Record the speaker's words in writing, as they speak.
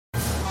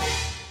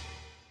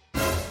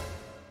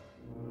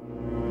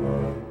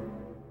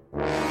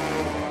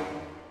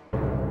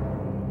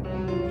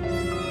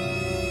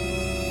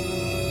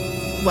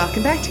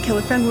Welcome back to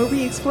Killer Fun, where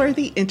we explore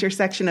the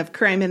intersection of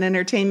crime and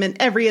entertainment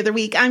every other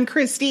week. I'm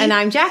Christy. And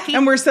I'm Jackie.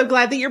 And we're so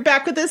glad that you're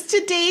back with us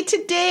today.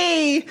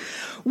 Today,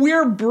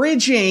 we're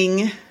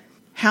bridging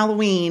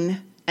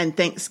Halloween and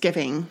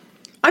Thanksgiving.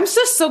 I'm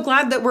just so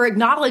glad that we're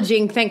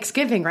acknowledging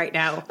Thanksgiving right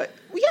now.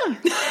 Yeah.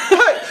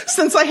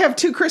 Since I have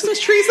 2 Christmas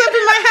trees up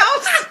in my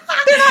house,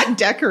 they're not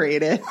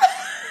decorated.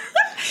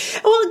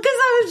 Well, because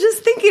I was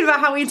just thinking about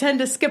how we tend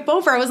to skip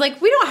over. I was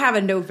like, we don't have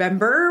a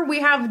November.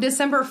 We have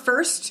December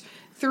 1st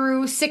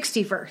through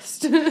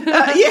 61st. You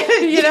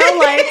know,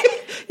 like,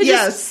 it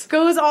just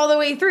goes all the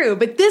way through.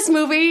 But this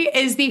movie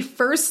is the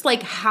first,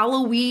 like,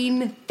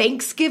 Halloween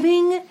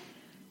Thanksgiving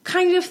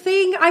kind of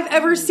thing I've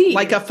ever seen.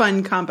 Like a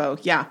fun combo,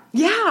 yeah.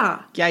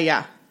 Yeah.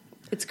 Yeah.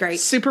 It's great.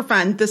 Super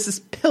fun. This is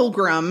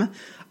Pilgrim,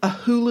 a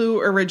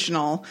Hulu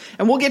original.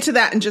 And we'll get to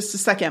that in just a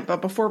second.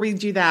 But before we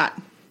do that,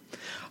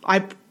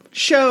 I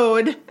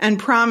showed and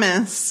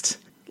promised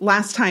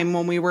last time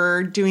when we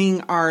were doing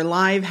our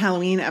live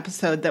Halloween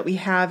episode that we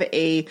have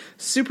a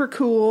super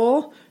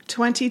cool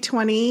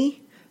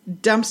 2020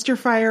 dumpster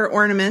fire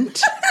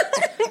ornament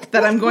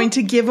that I'm going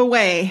to give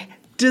away.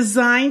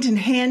 Designed and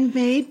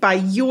handmade by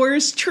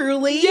yours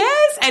truly.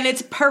 Yes, and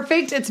it's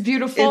perfect. It's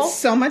beautiful. It's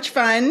so much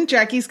fun.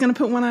 Jackie's going to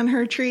put one on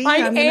her tree.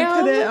 I'm going to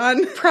put it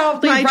on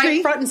probably my right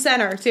tree. Front and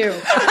center, too.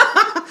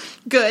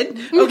 Good.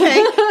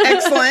 Okay.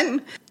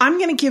 Excellent. I'm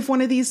going to give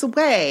one of these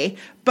away,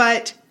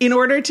 but in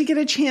order to get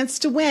a chance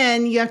to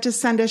win, you have to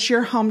send us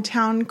your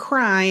hometown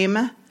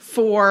crime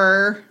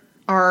for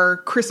our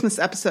Christmas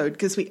episode,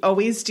 because we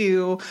always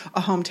do a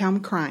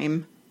hometown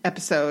crime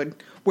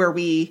episode where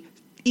we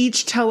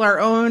each tell our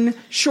own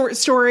short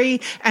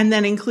story and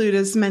then include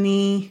as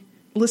many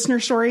listener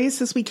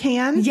stories as we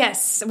can.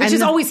 Yes, which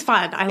is always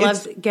fun. I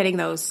love getting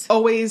those.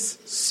 Always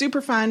super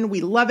fun.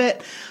 We love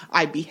it.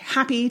 I'd be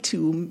happy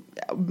to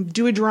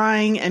do a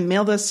drawing and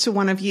mail this to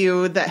one of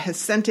you that has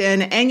sent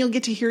in, and you'll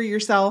get to hear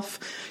yourself.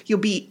 You'll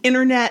be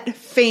internet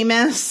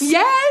famous on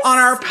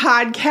our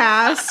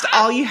podcast.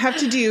 All you have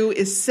to do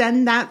is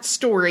send that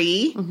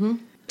story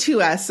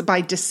to us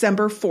by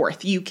December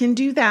 4th. You can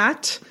do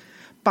that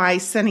by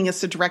sending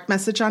us a direct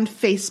message on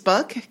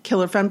Facebook,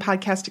 Killer Fun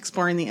Podcast,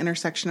 exploring the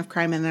intersection of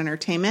crime and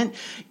entertainment.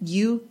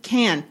 You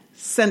can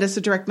send us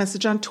a direct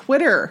message on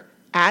Twitter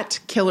at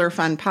Killer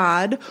Fun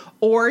Pod,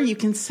 or you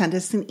can send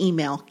us an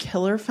email,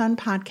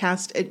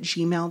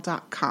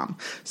 killerfunpodcast@gmail.com.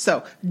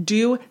 So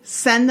do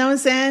send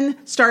those in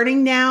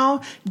starting now.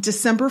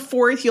 December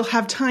 4th, you'll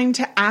have time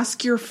to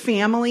ask your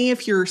family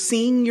if you're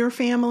seeing your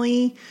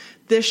family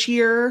this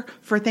year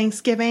for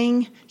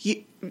Thanksgiving.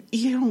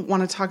 You don't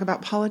want to talk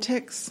about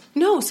politics?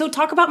 No, so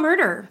talk about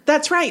murder.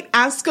 That's right.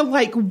 Ask,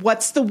 like,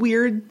 what's the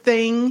weird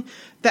thing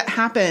that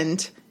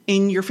happened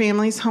in your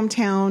family's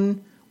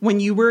hometown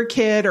when you were a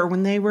kid or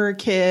when they were a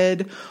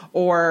kid,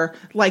 or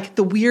like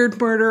the weird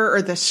murder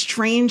or the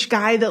strange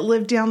guy that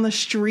lived down the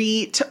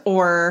street,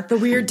 or the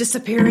weird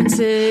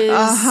disappearances.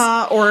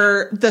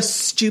 Or the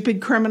stupid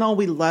criminal.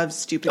 We love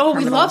stupid criminals.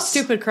 Oh, we love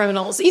stupid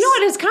criminals. You know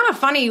what? It's kind of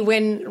funny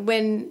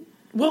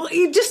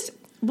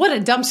what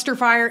a dumpster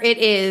fire it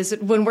is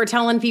when we're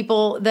telling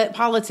people that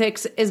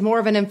politics is more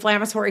of an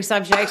inflammatory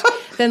subject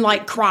than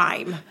like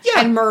crime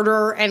and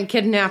murder and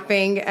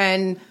kidnapping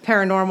and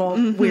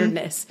paranormal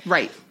weirdness.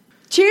 Right.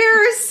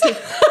 Cheers.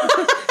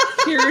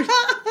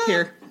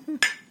 Here.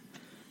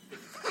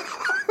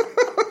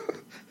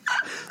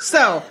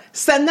 So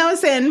send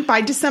those in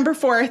by December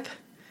 4th,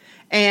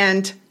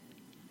 and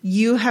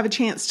you have a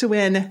chance to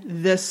win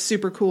this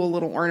super cool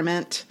little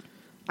ornament.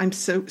 I'm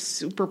so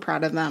super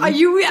proud of them. I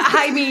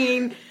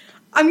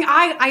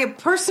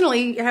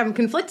personally am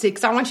conflicted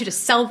because I want you to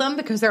sell them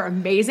because they're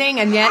amazing,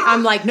 and yet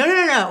I'm like,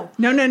 no.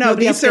 No.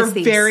 These are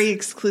very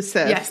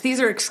exclusive. Yes, these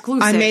are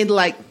exclusive. I made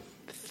like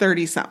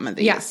 30-something of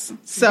these. Yes.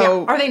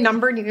 So are they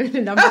numbered? You need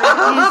to number it.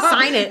 You need to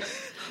sign it.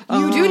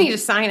 You do need to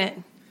sign it.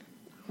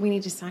 We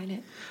need to sign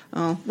it.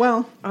 Oh,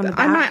 well, on the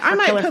back I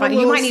might put a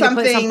little you might need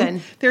something. To put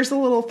something. There's a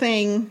little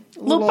thing.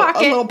 A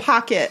little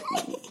pocket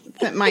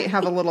that might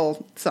have a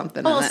little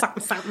something in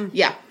it. Something.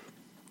 Yeah.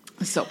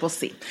 So we'll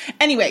see.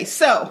 Anyway,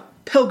 so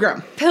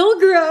Pilgrim.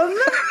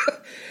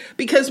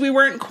 Because we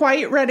weren't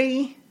quite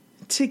ready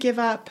to give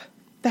up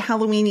the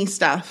Halloweeny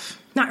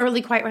stuff. Not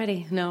really quite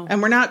ready, no.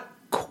 And we're not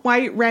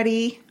quite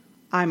ready.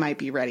 I might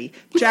be ready.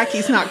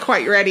 Jackie's not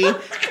quite ready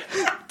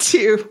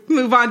to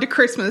move on to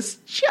Christmas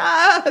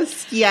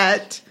just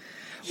yet.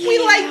 We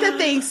like the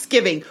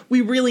Thanksgiving.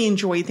 We really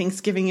enjoy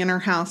Thanksgiving in our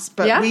house,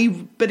 but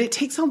it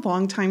takes a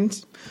long time.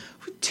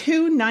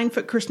 2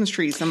 9-foot Christmas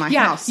trees in my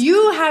house.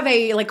 You have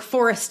a like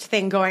forest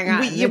thing going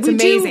on. It's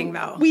amazing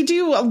though. We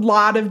do a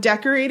lot of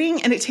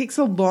decorating, and it takes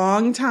a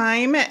long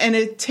time and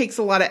it takes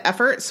a lot of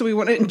effort. So we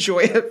want to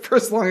enjoy it for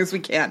as long as we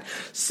can.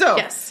 So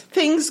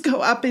things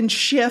go up in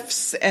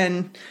shifts,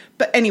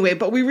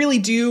 but we really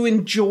do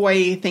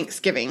enjoy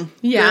Thanksgiving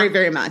very,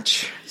 very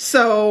much.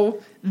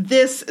 So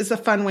this is a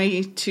fun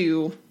way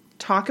to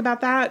talk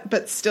about that,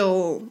 but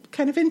still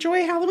kind of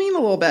enjoy Halloween a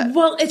little bit.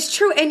 Well, it's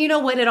true. And you know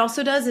what it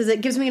also does is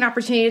it gives me an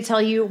opportunity to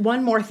tell you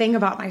one more thing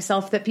about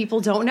myself that people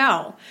don't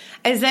know.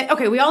 Is that,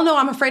 okay, we all know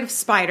I'm afraid of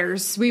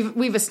spiders.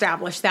 We've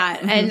established that.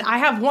 Mm-hmm. And I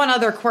have one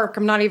other quirk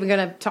I'm not even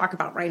going to talk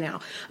about right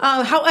now.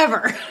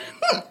 However,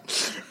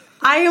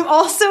 I am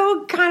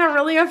also kind of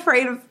really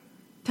afraid of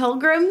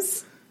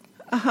pilgrims.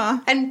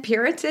 And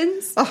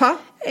Puritans.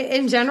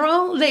 In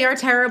general, they are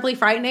terribly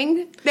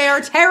frightening. They are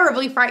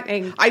terribly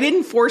frightening. I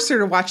didn't force her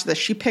to watch this.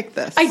 She picked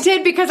this. I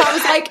did because I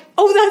was like,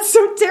 oh, that's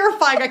so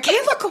terrifying. I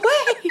can't look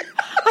away.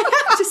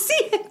 I have to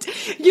see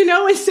it. You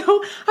know, and so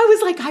I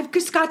was like, I've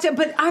just got to,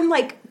 but I'm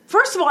like,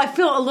 first of all, I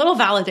feel a little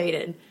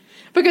validated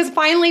because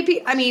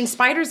finally, I mean,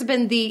 spiders have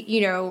been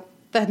the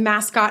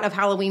mascot of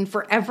Halloween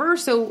forever.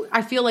 So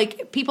I feel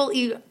like people,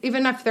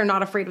 even if they're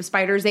not afraid of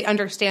spiders, they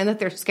understand that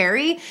they're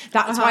scary.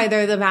 That's why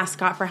they're the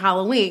mascot for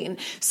Halloween.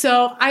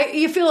 So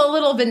you feel a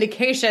little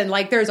vindication,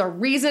 like there's a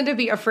reason to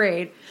be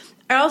afraid.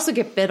 I also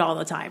get bit all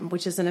the time,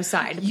 which is an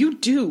aside. You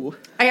do.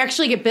 I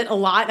actually get bit a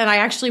lot, and I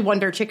actually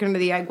wonder, chicken or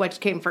the egg,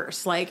 which came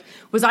first. Like,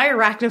 was I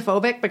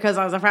arachnophobic because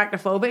I was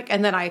arachnophobic,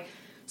 and then I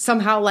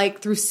somehow, like,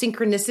 through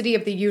synchronicity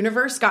of the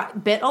universe,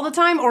 got bit all the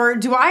time? Or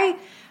do I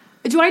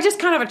just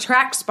kind of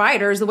attract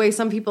spiders the way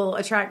some people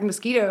attract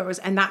mosquitoes,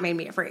 and that made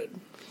me afraid?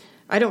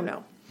 I don't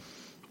know.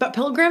 But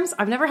pilgrims,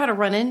 I've never had a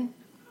run-in.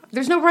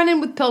 There's no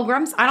run-in with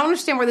pilgrims. I don't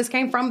understand where this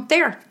came from.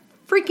 They are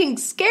freaking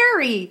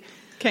scary.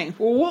 Okay,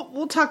 well,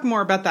 we'll talk more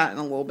about that in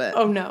a little bit.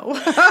 Oh, no.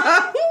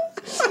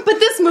 But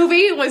this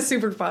movie was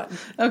super fun.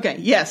 Okay,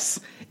 yes.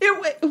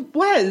 It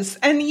was.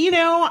 And,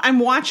 I'm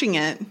watching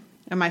it,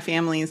 and my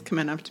family is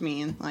coming up to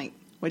me and like,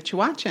 what you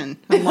watching?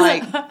 I'm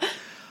like,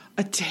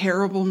 a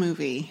terrible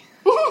movie.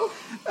 But,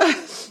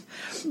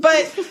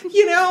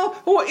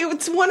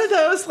 it's one of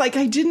those, like,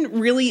 I didn't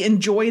really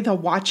enjoy the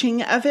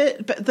watching of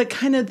it, but the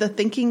kind of the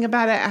thinking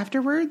about it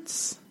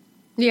afterwards.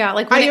 Yeah,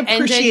 like when I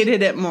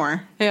appreciated it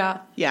more. Yeah.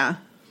 Yeah.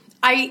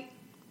 I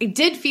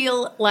did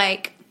feel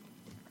like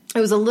it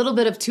was a little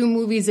bit of two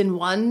movies in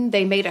one.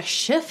 They made a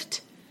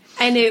shift,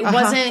 and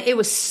it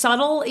was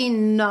subtle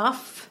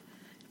enough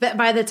that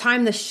by the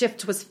time the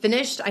shift was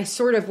finished, I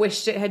sort of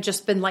wished it had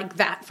just been like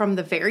that from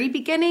the very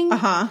beginning.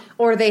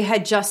 Or they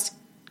had just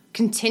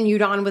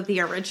continued on with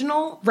the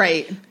original.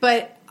 Right.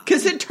 But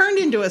because it turned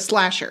into a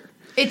slasher.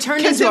 It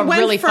turned into a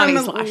really funny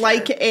slasher.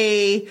 Like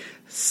a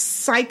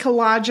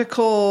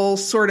psychological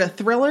sort of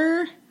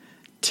thriller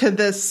to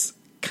this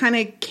kind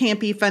of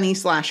campy, funny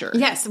slasher.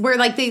 Yes, where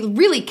like they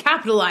really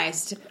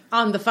capitalized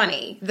on the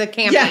funny, the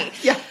campy.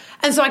 Yeah.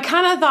 And so I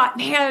kind of thought,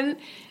 man,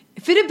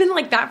 if it had been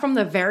like that from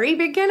the very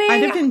beginning,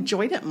 I'd have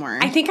enjoyed it more.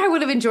 I think I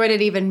would have enjoyed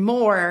it even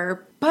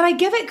more. But I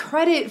give it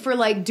credit for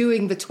like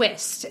doing the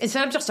twist.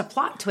 Instead of just a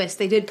plot twist,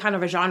 they did kind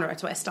of a genre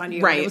twist on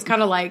you. Right. It was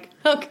kind of like,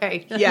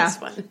 okay, that's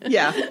fun.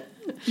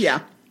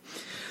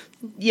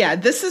 Yeah,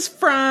 this is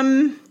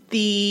from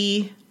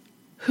the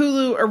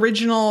Hulu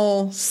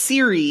original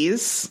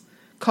series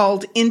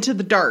called Into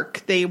the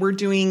Dark. They were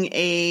doing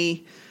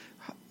a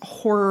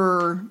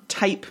horror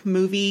type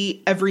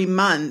movie every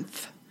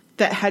month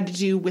that had to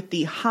do with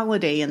the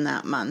holiday in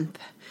that month.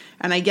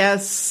 And I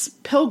guess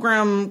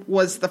Pilgrim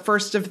was the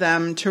first of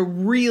them to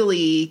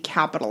really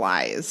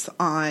capitalize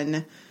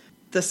on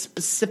the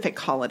specific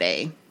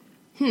holiday.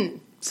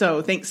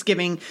 So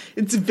Thanksgiving,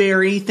 it's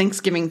very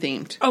Thanksgiving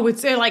themed. Oh,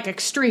 it's like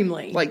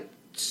extremely. Like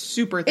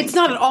super It's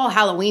not at all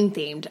Halloween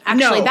themed.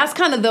 Actually, No. that's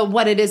kind of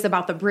what it is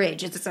about The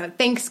Bridge. It's a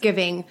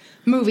Thanksgiving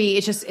movie.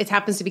 It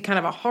happens to be kind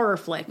of a horror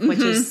flick, which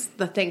is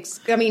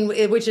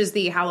which is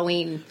the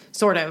Halloween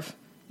sort of,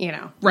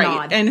 right.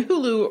 nod. And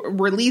Hulu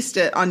released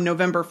it on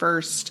November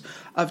 1st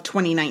of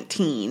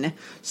 2019.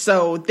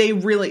 So they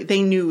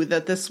knew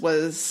that this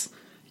was,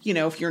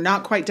 if you're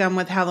not quite done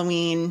with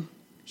Halloween,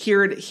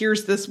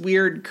 here's this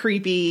weird,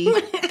 creepy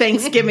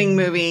Thanksgiving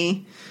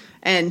movie.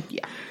 And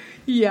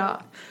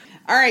Yeah.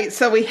 All right,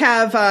 so we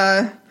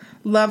have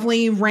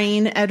lovely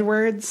Rain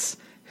Edwards,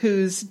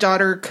 whose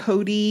daughter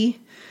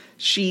Cody,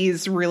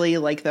 she's really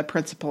like the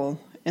principal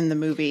in the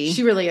movie.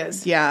 She really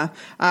is. Yeah.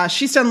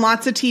 She's done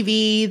lots of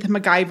TV, the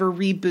MacGyver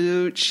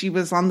reboot. She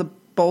was on The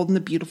Bold and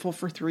the Beautiful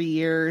for 3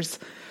 years.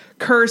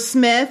 Kerr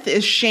Smith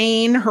is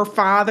Shane, her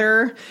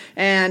father.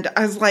 And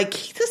I was like,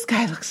 this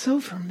guy looks so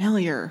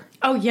familiar.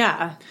 Oh,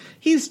 yeah.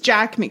 He's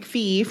Jack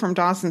McPhee from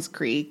Dawson's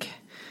Creek.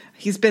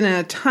 He's been in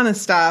a ton of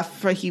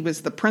stuff. He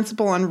was the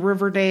principal on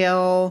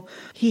Riverdale.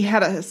 He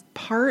had a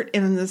part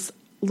in this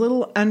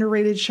little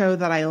underrated show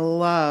that I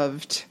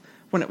loved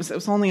when it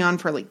was only on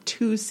for like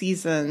 2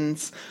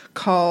 seasons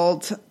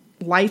called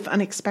Life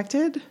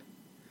Unexpected.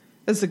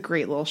 It's a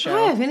great little show.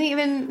 I haven't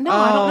even,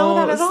 I don't know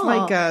that at all.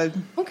 It's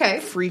like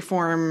a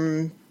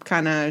freeform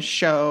kind of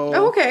show.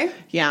 Oh, okay.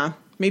 Yeah.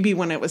 Maybe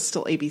when it was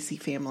still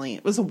ABC Family.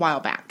 It was a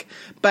while back.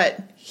 But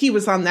he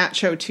was on that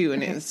show too,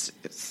 and it's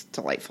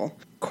delightful.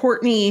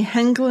 Courtney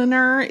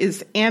Hengliner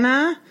is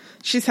Anna.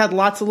 She's had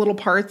lots of little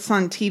parts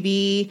on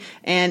TV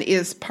and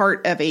is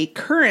part of a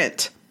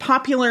current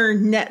popular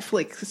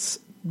Netflix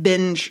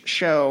binge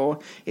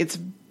show. It's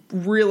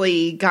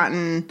really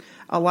gotten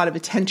a lot of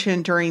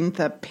attention during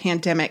the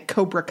pandemic,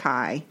 Cobra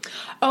Kai.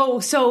 Oh,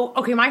 so,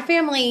 okay, my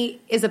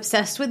family is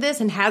obsessed with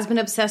this and has been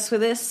obsessed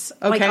with this,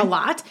 like, a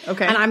lot.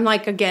 Okay. And I'm,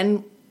 like,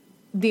 again,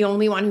 the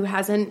only one who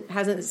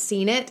hasn't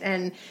seen it.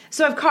 And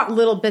so I've caught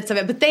little bits of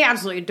it, but they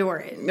absolutely adore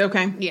it.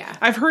 Okay. Yeah.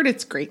 I've heard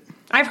it's great.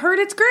 I've heard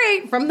it's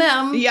great from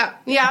them. Yeah.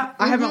 Yeah.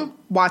 I haven't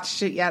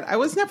watched it yet. I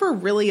was never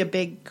really a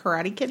big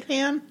Karate Kid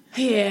fan.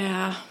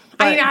 Yeah.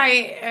 But,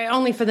 I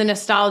only for the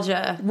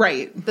nostalgia.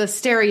 Right. The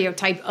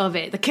stereotype of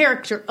it. The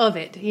character of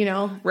it, you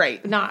know?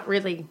 Right. Not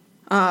really.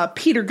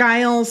 Peter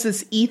Giles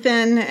is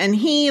Ethan, and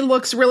he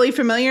looks really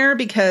familiar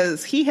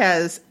because he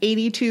has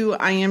 82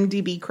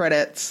 IMDb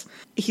credits.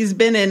 He's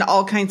been in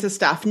all kinds of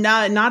stuff.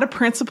 Not a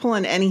principal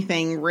in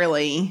anything,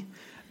 really,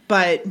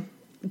 but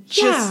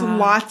just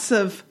lots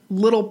of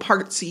little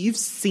parts. You've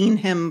seen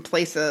him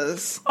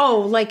places.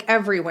 Oh, like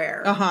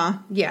everywhere. Uh-huh.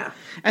 Yeah.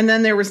 And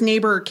then there was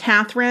neighbor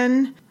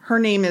Catherine. Her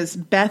name is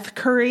Beth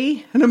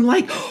Curry. And I'm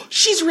like, oh,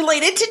 she's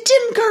related to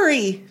Tim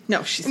Curry.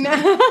 No, she's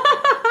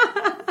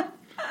not.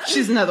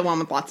 She's another one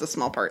with lots of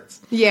small parts.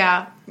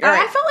 Yeah. All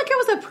right. I felt like it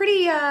was a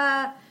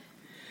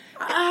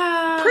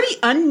pretty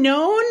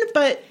unknown,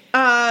 but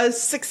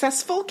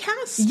successful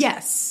cast.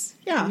 Yes.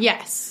 Yeah.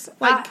 Yes.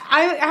 Like,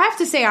 I have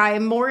to say I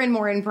am more and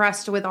more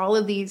impressed with all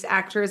of these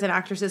actors and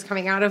actresses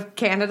coming out of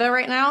Canada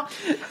right now.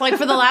 Like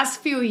for the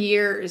last few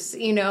years,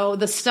 you know,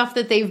 the stuff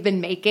that they've been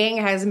making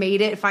has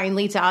made it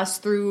finally to us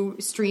through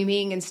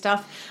streaming and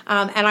stuff.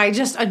 And I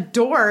just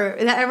adore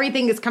that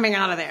everything is coming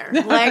out of there.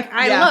 Like,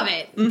 I love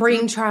it. Mm-hmm.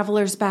 Bring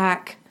Travelers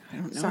back. I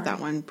don't know that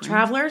one.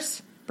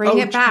 Travelers? Bring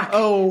it back.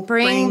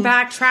 Bring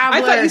back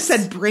Travelers. I thought you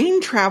said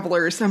Brain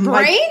Travelers. I'm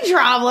Brain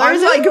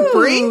Travelers? I'm like,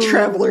 Brain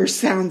Travelers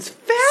sounds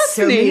fascinating.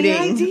 So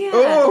many ideas.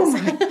 Oh,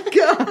 my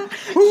God.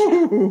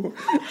 Ooh.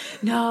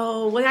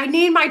 No, I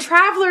need my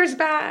Travelers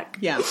back.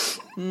 Yeah.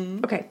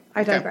 Mm. Okay,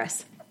 I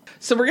digress.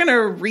 So we're going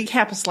to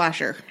recap a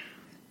slasher.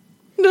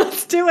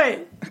 Let's do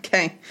it.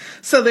 Okay.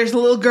 So there's a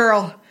little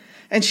girl,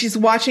 and she's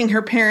watching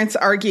her parents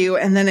argue,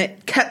 and then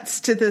it cuts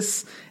to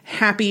this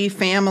happy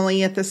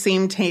family at the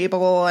same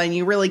table, and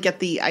you really get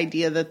the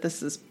idea that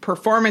this is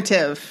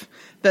performative,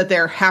 that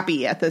they're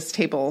happy at this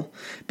table,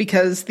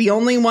 because the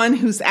only one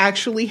who's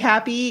actually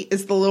happy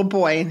is the little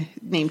boy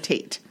named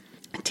Tate.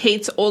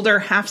 Tate's older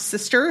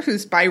half-sister,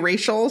 who's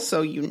biracial,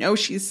 so you know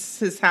she's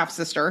his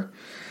half-sister,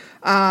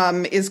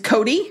 is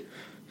Cody.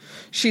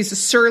 She's a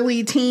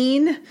surly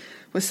teen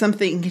with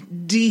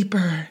something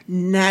deeper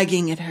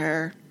nagging at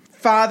her.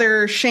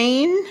 Father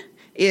Shane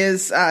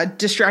is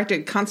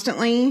distracted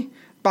constantly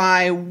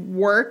by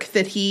work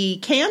that he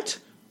can't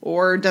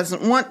or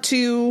doesn't want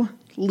to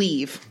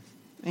leave.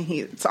 And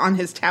it's on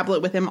his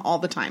tablet with him all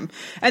the time.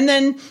 And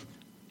then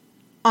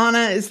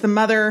Anna is the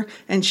mother,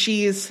 and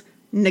she's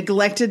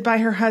neglected by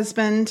her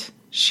husband.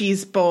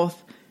 She's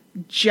both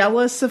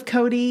jealous of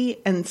Cody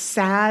and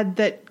sad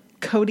that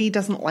Cody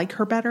doesn't like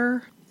her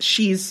better.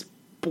 She's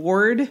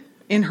bored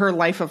in her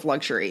life of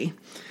luxury.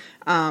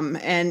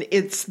 And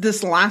it's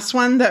this last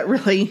one that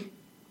really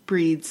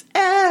breeds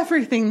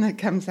everything that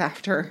comes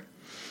after.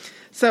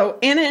 So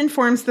Anna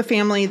informs the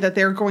family that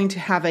they're going to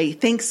have a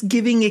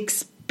Thanksgiving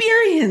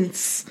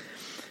experience.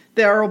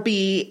 There will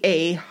be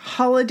a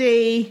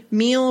holiday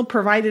meal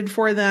provided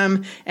for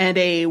them and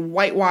a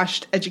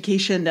whitewashed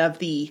education of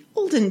the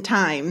olden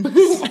times.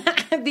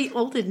 The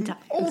olden times.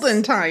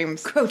 Olden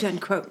times. Quote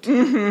unquote.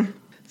 Mm-hmm.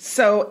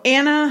 So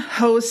Anna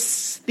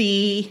hosts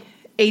the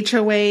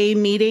HOA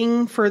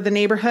meeting for the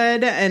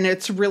neighborhood, and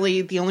it's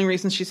really the only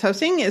reason she's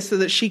hosting is so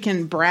that she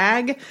can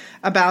brag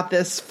about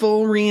this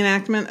full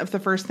reenactment of the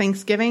first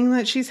Thanksgiving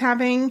that she's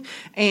having,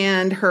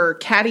 and her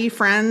catty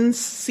friends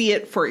see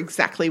it for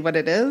exactly what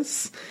it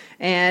is.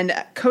 And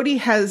Cody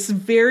has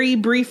very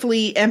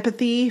briefly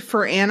empathy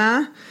for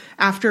Anna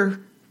after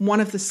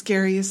one of the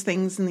scariest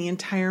things in the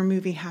entire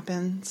movie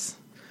happens.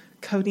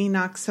 Cody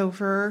knocks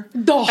over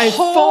a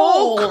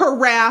full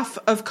carafe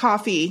of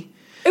coffee.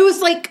 It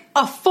was like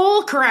a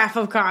full carafe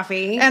of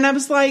coffee. And I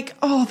was like,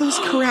 oh, those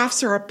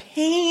carafes are a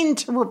pain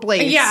to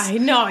replace. Yeah,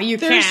 no,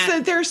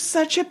 can't. They're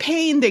such a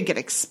pain. They get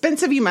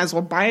expensive. You might as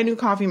well buy a new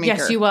coffee maker.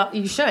 Yes, you will.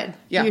 You should.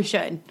 Yeah. You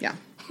should. Yeah.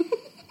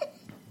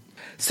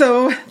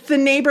 So the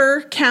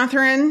neighbor,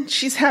 Catherine,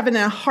 she's having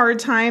a hard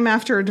time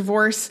after a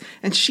divorce,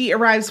 and she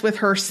arrives with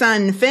her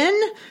son, Finn,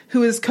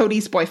 who is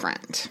Cody's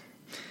boyfriend.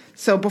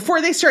 So before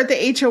they start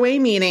the HOA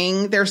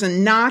meeting, there's a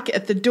knock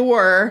at the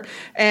door,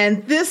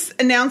 and this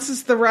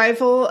announces the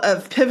arrival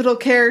of pivotal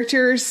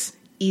characters,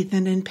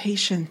 Ethan and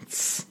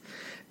Patience.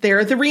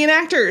 They're the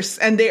reenactors,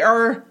 and they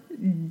are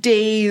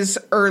days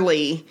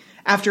early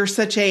after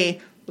such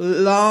a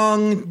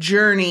long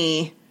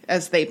journey,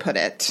 as they put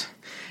it.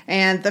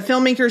 And the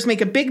filmmakers make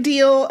a big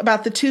deal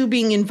about the two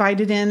being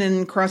invited in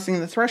and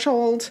crossing the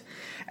threshold.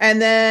 And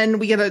then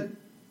we get a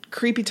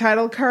creepy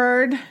title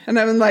card, and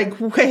I'm like,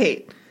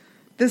 wait.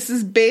 This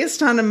is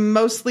based on a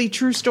mostly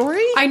true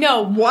story? I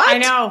know. What? I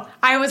know.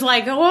 I was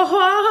like,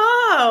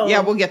 whoa.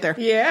 Yeah, we'll get there.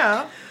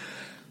 Yeah.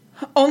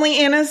 Only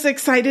Anna's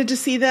excited to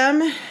see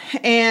them.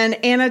 And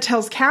Anna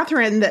tells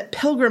Catherine that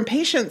Pilgrim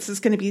Patience is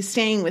going to be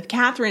staying with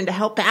Catherine to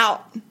help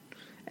out.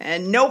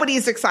 And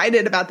nobody's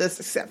excited about this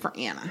except for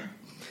Anna.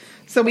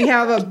 So we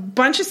have a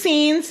bunch of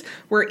scenes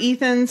where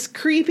Ethan's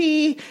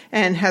creepy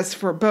and has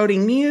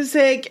foreboding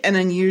music and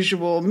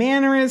unusual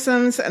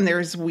mannerisms, and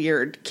there's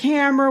weird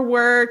camera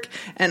work,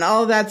 and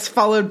all that's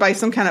followed by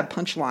some kind of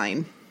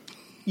punchline.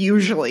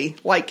 Usually.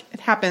 Like, it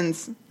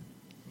happens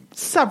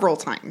several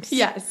times.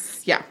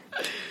 Yes. Yeah.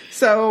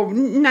 So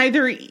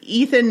neither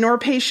Ethan nor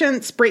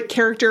Patience break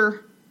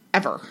character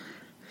ever.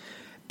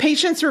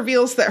 Patience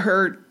reveals that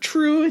her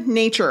true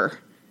nature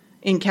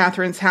in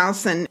Catherine's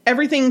house, and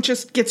everything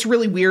just gets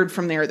really weird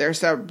from there.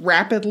 There's a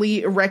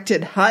rapidly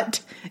erected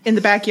hut in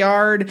the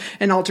backyard,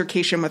 an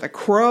altercation with a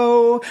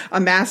crow, a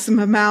massive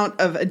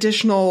amount of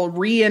additional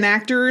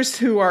reenactors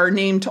who are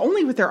named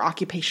only with their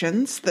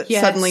occupations that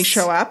suddenly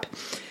show up.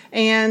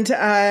 And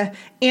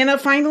Anna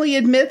finally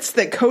admits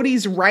that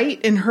Cody's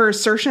right in her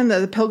assertion that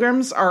the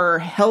Pilgrims are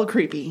hell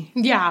creepy.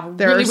 Yeah,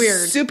 They're really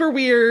weird. Super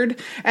weird.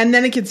 And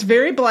then it gets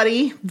very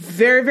bloody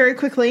very, very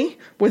quickly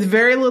with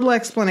very little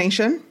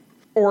explanation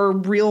or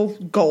real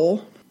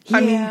goal.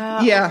 I mean,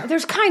 yeah.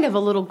 There's kind of a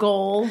little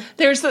goal.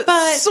 There's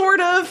sort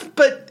of,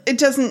 but it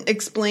doesn't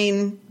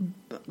explain.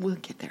 But we'll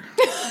get there.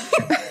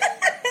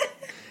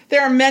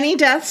 There are many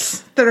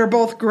deaths that are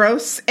both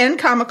gross and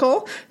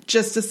comical,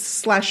 just as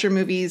slasher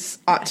movies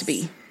ought to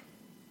be.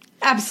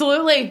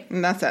 Absolutely.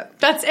 And that's it.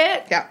 That's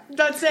it. Yeah.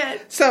 That's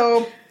it.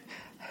 So,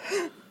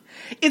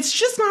 it's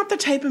just not the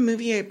type of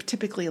movie I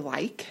typically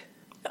like.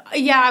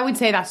 Yeah, I would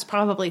say that's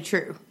probably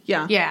true.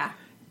 Yeah. Yeah.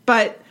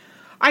 But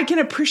I can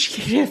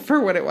appreciate it for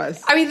what it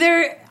was. I mean,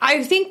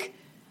 I think,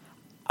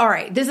 all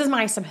right, this is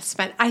my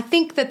assessment. I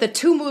think that the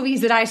two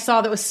movies that I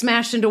saw that was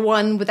smashed into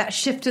one with that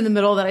shift in the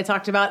middle that I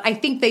talked about, I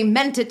think they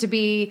meant it to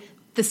be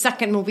the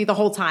second movie the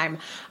whole time.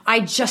 I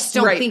just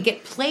don't think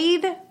it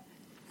played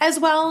as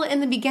well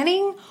in the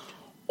beginning,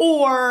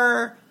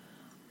 or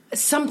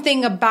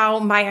something about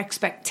my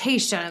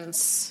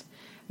expectations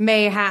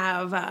may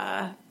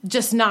have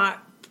just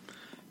not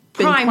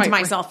primed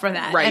myself for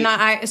that. Right. And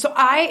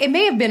it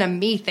may have been a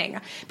me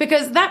thing,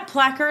 because that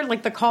placard,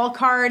 like the call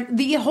card,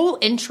 the whole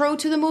intro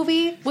to the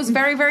movie was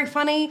very, very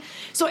funny.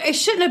 So it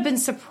shouldn't have been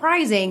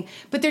surprising,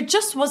 but there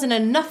just wasn't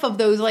enough of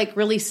those like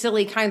really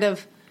silly kind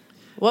of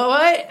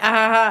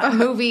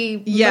movie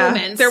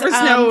moments. There was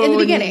no in the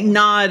beginning.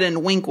 Nod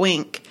and wink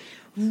wink.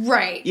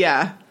 Right.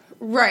 Yeah.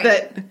 Right.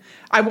 That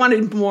I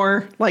wanted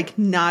more like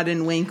nod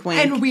and wink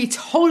wink. And we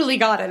totally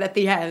got it at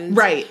the end.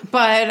 Right.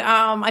 But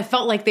I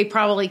felt like they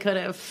probably could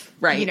have,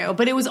 right.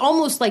 But it was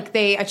almost like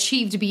they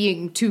achieved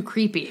being too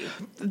creepy.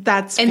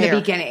 That's in fair.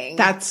 The beginning.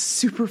 That's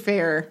super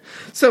fair.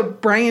 So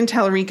Brian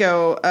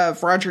Tallarico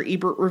of Roger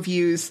Ebert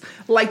Reviews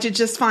liked it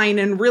just fine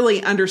and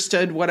really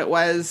understood what it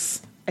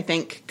was, I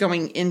think,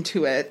 going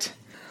into it.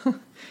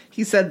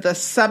 He said the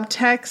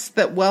subtext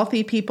that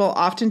wealthy people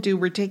often do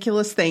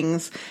ridiculous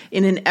things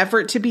in an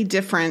effort to be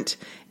different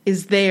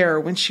is there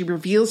when she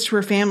reveals to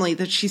her family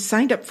that she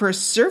signed up for a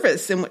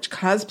service in which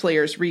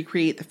cosplayers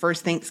recreate the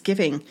first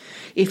Thanksgiving.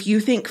 If you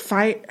think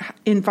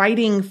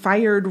inviting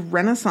fired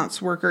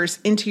Renaissance workers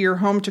into your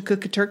home to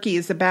cook a turkey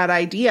is a bad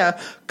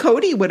idea,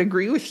 Cody would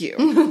agree with you.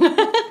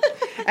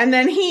 And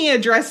then he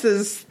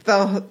addresses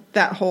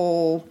that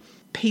whole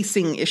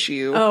pacing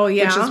issue. Oh,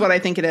 yeah. Which is what I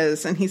think it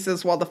is. And he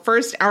says, while the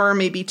first hour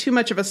may be too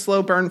much of a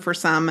slow burn for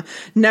some,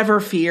 never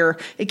fear.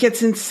 It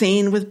gets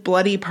insane with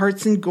bloody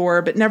parts and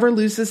gore, but never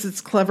loses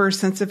its clever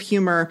sense of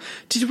humor.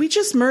 Did we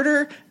just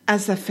murder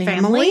as a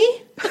family?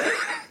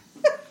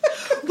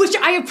 Which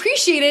I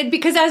appreciated,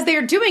 because as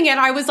they're doing it,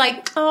 I was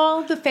like,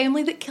 oh, the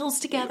family that kills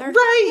together.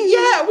 Right,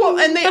 yeah. Well,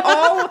 and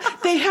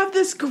they have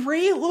this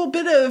great little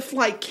bit of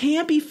like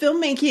campy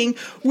filmmaking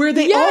where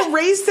they all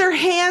raise their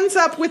hands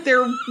up with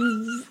their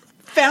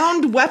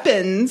found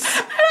weapons.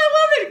 And I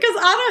love it because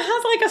Anna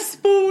has like a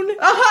spoon.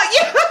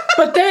 Yeah.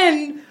 But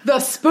then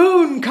the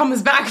spoon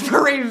comes back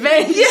for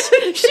revenge.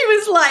 Yeah. She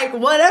was like,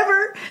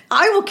 whatever,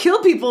 I will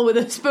kill people with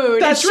a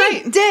spoon. That's and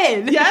right. She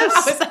did. Yes.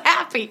 I was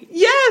happy.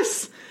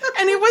 Yes.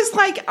 And it was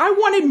like, I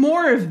wanted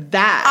more of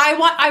that.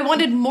 I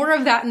wanted more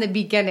of that in the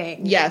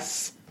beginning.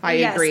 Yes, I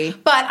agree.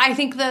 But I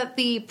think that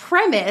the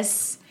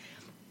premise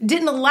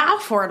didn't allow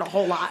for it a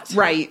whole lot.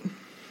 Right.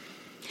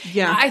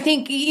 Yeah. I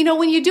think,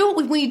 when you deal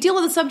with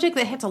a subject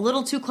that hits a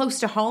little too close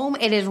to home,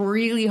 it is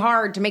really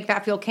hard to make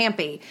that feel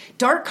campy.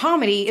 Dark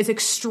comedy is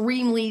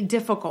extremely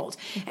difficult.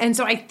 And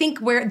so I think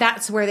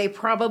that's where they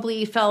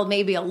probably fell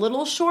maybe a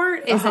little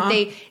short, is that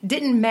they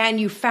didn't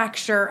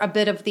manufacture a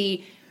bit of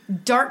the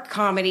dark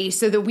comedy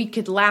so that we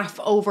could laugh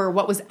over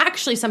what was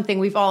actually something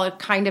we've all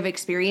kind of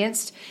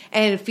experienced,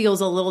 and it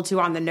feels a little too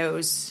on the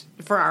nose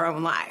for our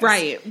own lives.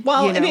 Right.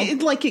 Well, and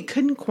it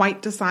couldn't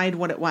quite decide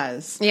what it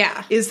was.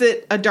 Yeah. Is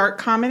it a dark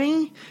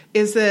comedy?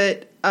 Is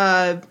it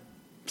a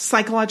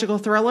psychological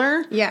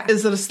thriller? Yeah.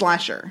 Is it a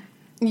slasher?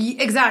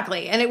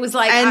 Exactly. And it was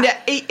like... And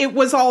it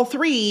was all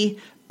three,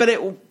 but it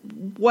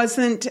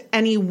wasn't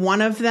any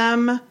one of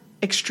them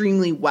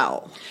extremely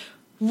well.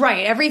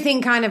 Right.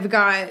 Everything kind of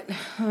got,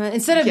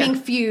 instead of Yeah. being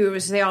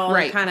fused, they all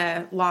Right. kind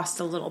of lost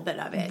a little bit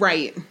of it.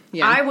 Right.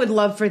 Yeah. I would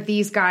love for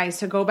these guys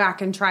to go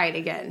back and try it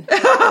again.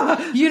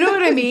 You know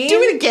what I mean?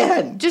 Do it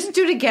again. Just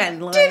do it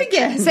again. Like, Do it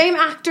again. Same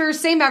actors,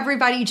 same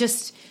everybody.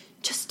 Just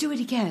do it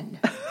again.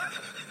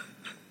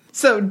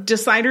 So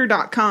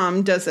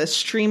Decider.com does a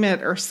stream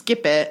it or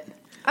skip it,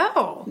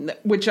 Oh.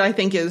 which I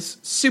think is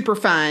super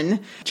fun.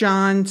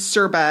 John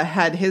Serba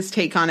had his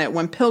take on it.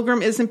 When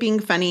Pilgrim isn't being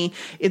funny,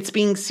 it's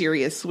being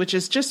serious, which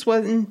is just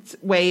one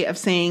way of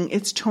saying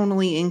it's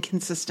tonally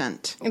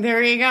inconsistent.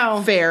 There you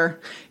go. Fair.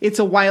 It's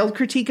a wild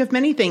critique of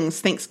many things: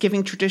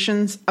 Thanksgiving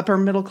traditions, upper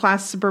middle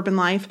class suburban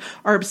life,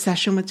 our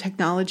obsession with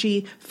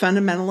technology,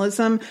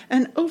 fundamentalism,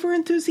 and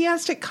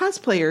overenthusiastic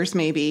cosplayers,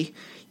 maybe.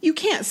 You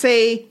can't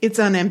say it's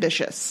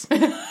unambitious.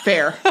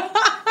 Fair.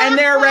 And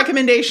their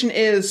recommendation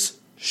is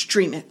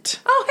stream it.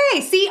 Oh,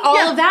 hey, see all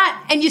Yeah. of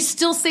that, and you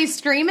still say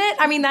stream it?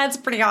 I mean, that's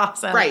pretty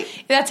awesome. Right.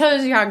 That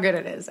tells you how good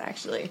it is,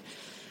 actually.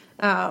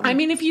 I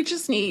mean, if you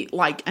just need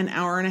like an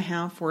hour and a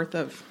half worth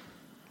of,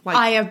 like,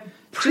 I just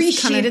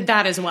appreciated kinda-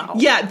 that as well.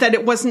 Yeah, that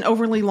it wasn't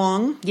overly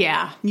long.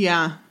 Yeah.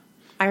 Yeah.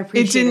 I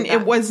appreciated that.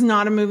 It was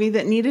not a movie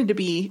that needed to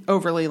be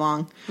overly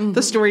long.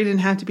 The story didn't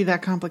have to be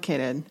that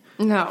complicated.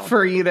 No.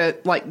 For you to,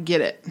 like,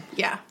 get it.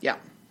 Yeah. Yeah.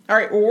 All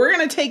right. Well, we're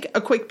going to take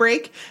a quick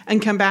break and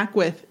come back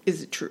with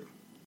Is It True?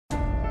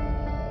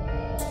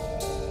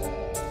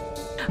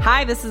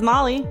 Hi, this is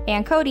Molly,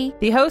 And Cody.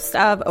 the host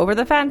of Over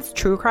the Fence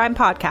True Crime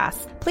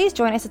Podcast. Please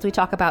join us as we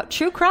talk about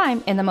true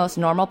crime in the most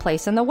normal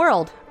place in the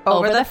world.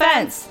 Over the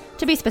fence.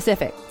 To be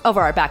specific, over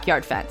our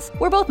backyard fence.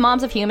 We're both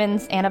moms of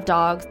humans and of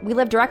dogs. We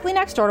live directly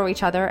next door to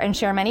each other and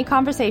share many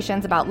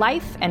conversations about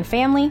life and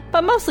family,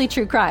 but mostly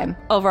true crime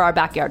over our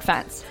backyard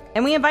fence.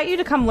 And we invite you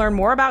to come learn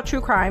more about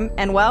true crime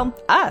and, well,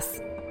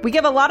 us. We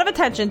give a lot of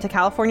attention to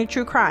California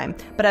true crime,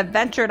 but have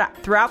ventured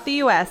throughout the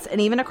U.S. and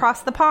even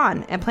across the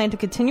pond and plan to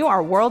continue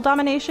our world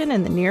domination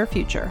in the near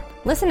future.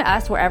 Listen to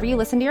us wherever you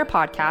listen to your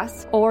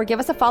podcasts, or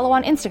give us a follow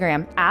on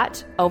Instagram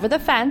at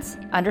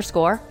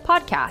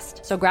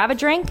overthefence_podcast. So grab a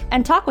drink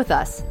and talk with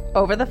us.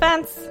 Over the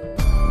Fence.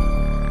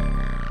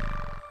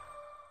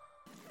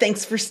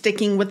 Thanks for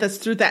sticking with us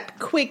through that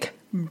quick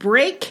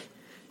break.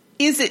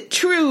 Is it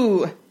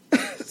true?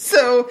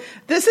 So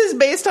this is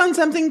based on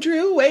something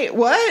true? Wait,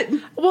 what?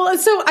 Well,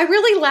 so I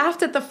really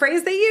laughed at the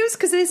phrase they used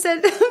because they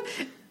said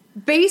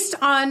based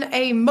on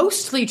a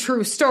mostly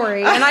true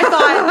story. And I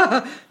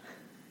thought,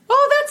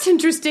 oh, that's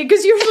interesting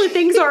because usually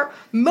things are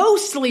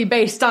mostly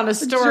based on a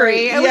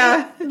story. True,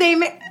 yeah.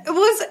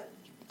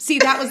 See,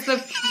 that was the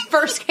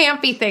first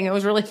campy thing. It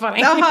was really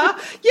funny. Uh-huh.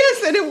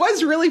 Yes, and it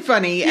was really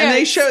funny. And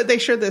Yes. they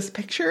showed this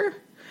picture.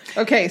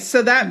 Okay,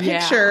 so that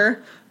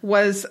picture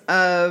was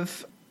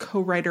of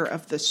co-writer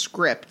of the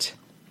script,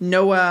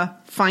 Noah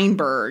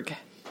Feinberg.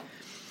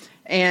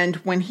 And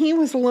when he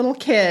was a little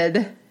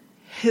kid,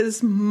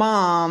 his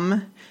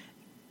mom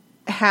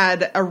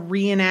had a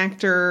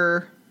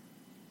reenactor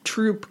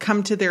troupe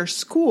come to their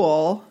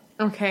school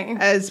Okay.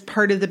 as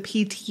part of the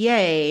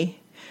PTA.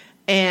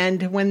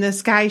 And when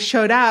this guy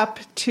showed up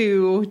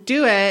to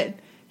do it,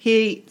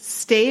 he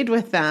stayed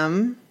with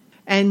them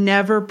and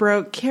never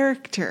broke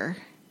character.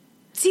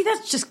 See,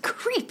 that's just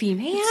creepy,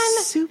 man.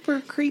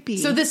 Super creepy.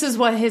 So this is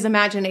what his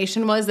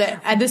imagination was,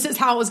 that this is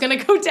how it was going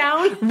to go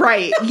down?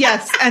 Right,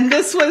 yes. And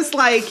this was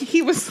like,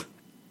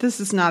 this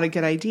is not a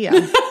good idea.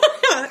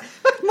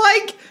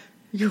 Like,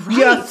 You're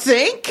you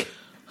think?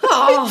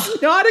 Oh.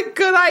 It's not a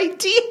good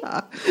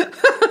idea.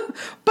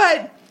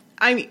 But,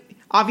 I mean,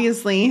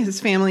 obviously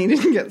his family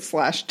didn't get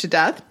slashed to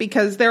death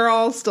because they're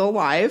all still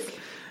alive.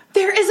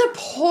 There's a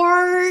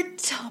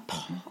part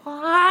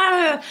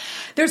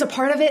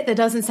of it that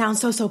doesn't sound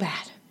so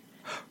bad.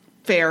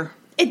 Fair.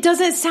 It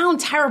doesn't sound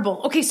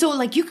terrible. Okay, so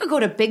like you could go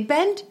to Big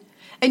Bend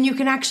and you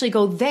can actually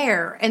go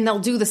there and they'll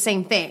do the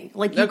same thing.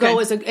 Like you go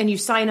and you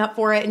sign up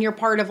for it and you're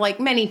part of like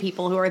many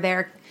people who are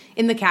there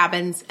in the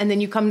cabins, and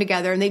then you come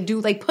together and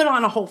they put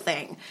on a whole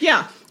thing.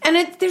 Yeah. And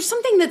there's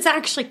something that's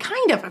actually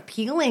kind of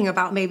appealing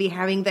about maybe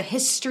having the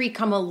history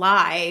come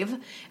alive,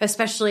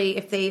 especially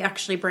if they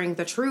actually bring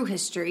the true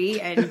history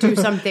and do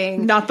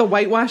something. Not the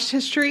whitewashed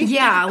history?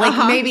 Yeah,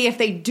 like maybe if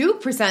they do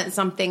present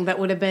something that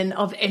would have been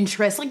of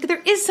interest. Like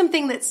there is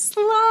something that's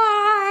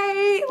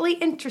slightly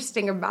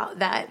interesting about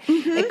that,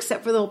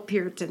 except for the little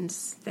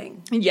Puritans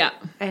thing. Yeah.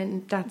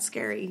 And that's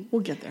scary.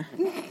 We'll get there.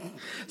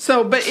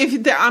 So, but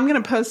I'm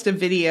going to post a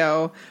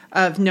video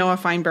of Noah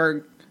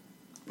Feinberg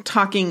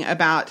talking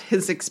about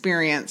his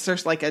experience.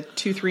 There's like a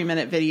 2-3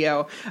 minute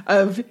video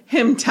of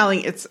him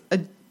telling. It's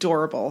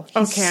adorable.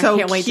 He's Okay, I so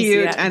can't wait to see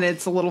cute, that. and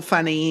it's a little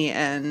funny.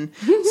 And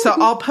so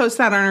I'll post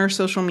that on our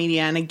social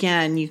media. And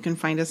again, you can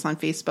find us on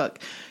Facebook,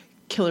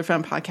 Killer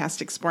Fun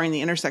Podcast, exploring the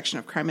intersection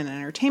of crime and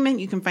entertainment.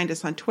 You can find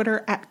us on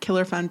Twitter at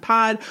Killer Fun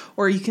Pod,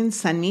 or you can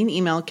send me an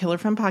email,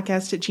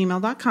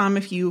 killerfunpodcast@gmail.com.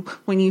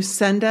 When you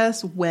send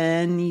us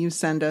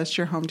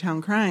your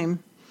hometown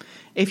crime.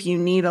 If you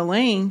need a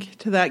link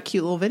to that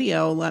cute little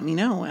video, let me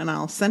know and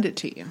I'll send it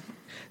to you.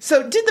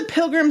 So, did the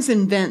Pilgrims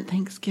invent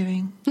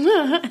Thanksgiving?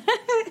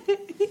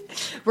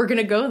 We're going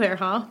to go there,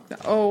 huh?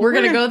 Oh, we're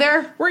going to go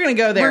there? We're going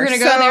to go there. We're going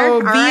to go there?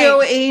 All right.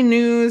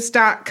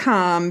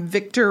 VOAnews.com,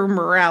 Victor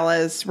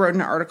Morales wrote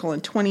an article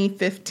in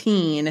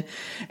 2015.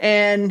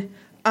 And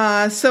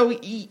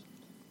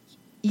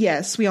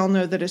yes, we all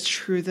know that it's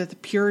true that the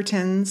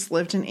Puritans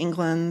lived in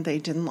England. They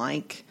didn't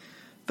like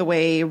the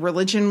way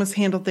religion was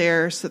handled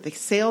there, so they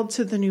sailed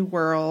to the New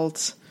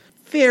World.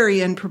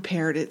 Very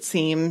unprepared, it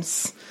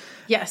seems.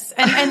 Yes,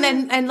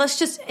 and let's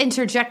just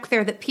interject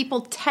there that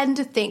people tend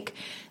to think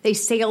they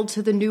sailed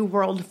to the New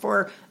World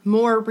for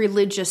more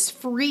religious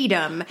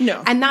freedom.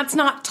 No. And that's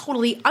not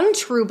totally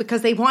untrue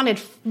because they wanted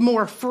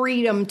more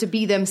freedom to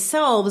be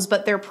themselves,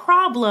 but their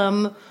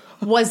problem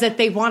was that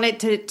they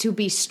wanted to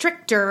be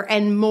stricter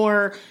and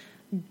more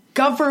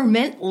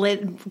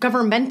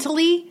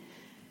governmentally,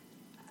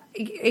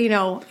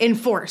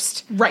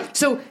 enforced. Right.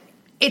 So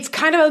it's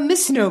kind of a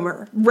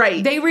misnomer.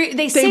 Right.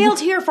 They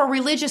sailed here for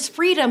religious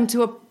freedom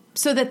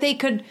so that they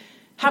could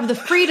have the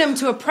freedom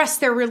to oppress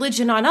their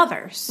religion on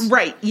others.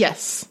 Right,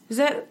 yes.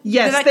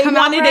 Yes, they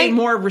wanted a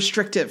more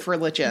restrictive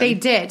religion. They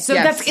did. So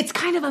yes. it's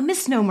kind of a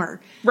misnomer.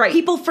 Right.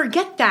 People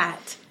forget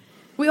that.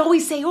 We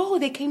always say, oh,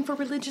 they came for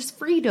religious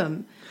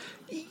freedom.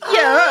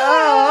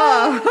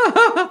 Yeah.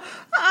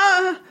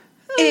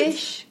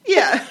 Ish.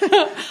 Yeah.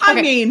 I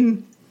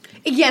mean...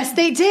 Yes,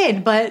 they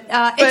did, but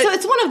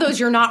it's one of those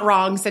you're not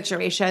wrong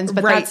situations,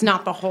 but right. that's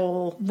not the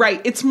whole...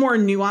 Right, it's more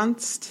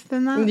nuanced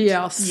than that.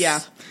 Yes. Yeah.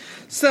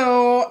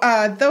 So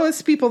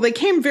those people, they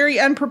came very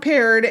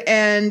unprepared,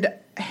 and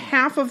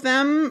half of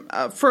them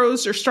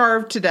froze or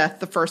starved to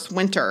death the first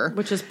winter.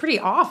 Which is pretty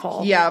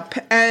awful.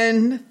 Yep,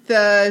 and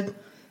the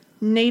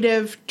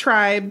native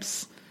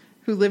tribes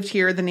who lived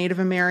here, the Native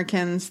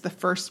Americans, the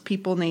First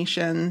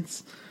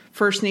Nations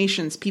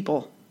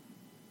people,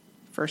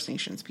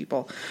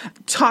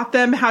 taught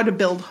them how to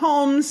build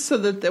homes so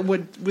that they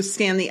would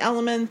withstand the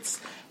elements,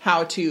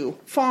 how to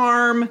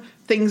farm,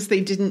 things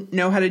they didn't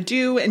know how to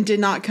do and did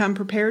not come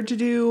prepared to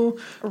do.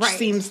 Which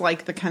seems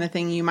like the kind of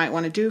thing you might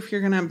want to do if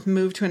you're going to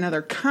move to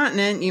another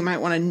continent. You might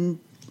want to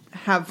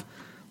have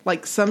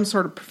like some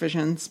sort of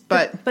provisions,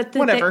 but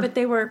whatever. But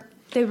they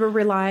were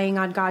relying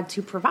on God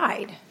to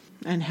provide.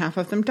 And half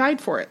of them died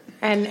for it.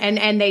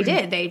 And they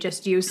did. They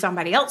just used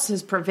somebody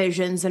else's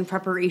provisions and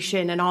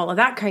preparation and all of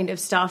that kind of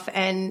stuff.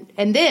 And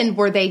then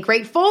were they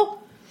grateful?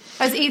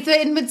 As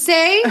Ethan would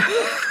say?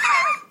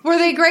 Were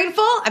they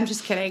grateful? I'm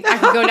just kidding. I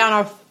could go down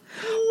a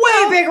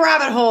way big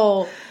rabbit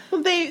hole.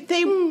 Well, they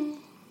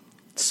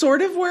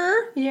sort of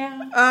were.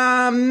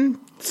 Yeah.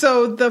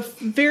 So the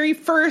very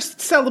first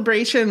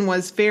celebration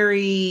was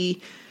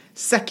very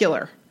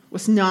secular.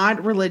 Was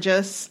not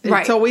religious.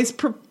 It's always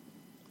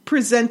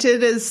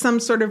presented as some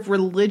sort of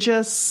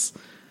religious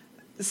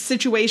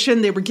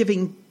situation. They were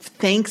giving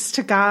thanks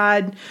to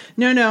God.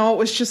 No, it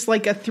was just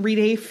like a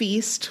 3-day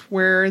feast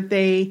where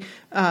they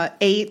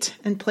ate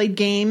and played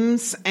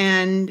games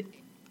and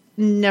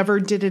never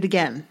did it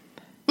again.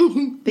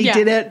 They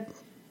did it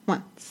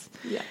once.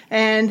 Yeah.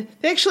 And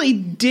they actually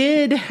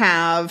did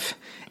have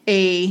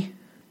a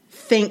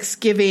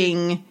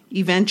Thanksgiving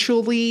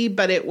eventually,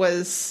 but it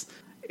was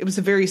a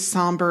very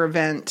somber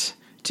event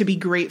to be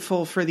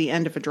grateful for the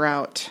end of a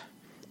drought.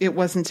 It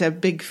wasn't a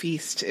big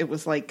feast. It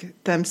was like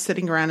them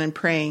sitting around and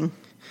praying.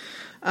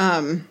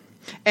 And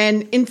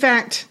in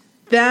fact,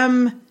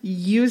 them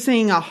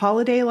using a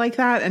holiday like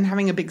that and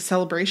having a big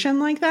celebration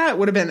like that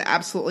would have been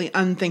absolutely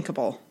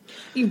unthinkable.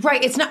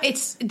 Right.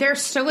 It's their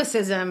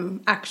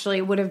stoicism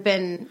actually would have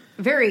been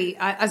very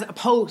as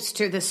opposed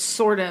to this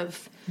sort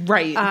of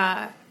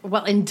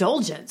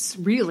indulgence,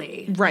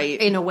 really. Right.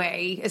 In a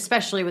way,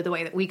 especially with the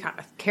way that we kind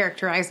of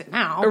characterize it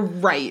now.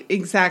 Right,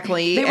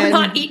 exactly. They were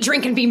not eat,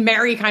 drink, and be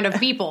merry kind of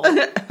people.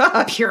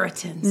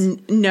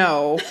 Puritans.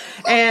 No.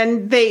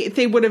 And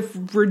they would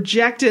have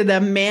rejected a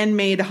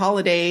man-made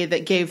holiday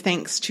that gave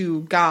thanks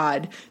to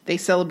God. They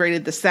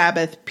celebrated the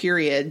Sabbath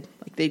period.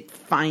 Like, they'd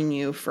fine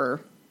you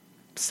for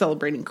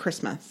celebrating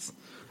Christmas.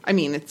 I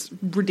mean, it's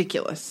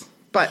ridiculous.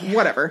 But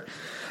whatever.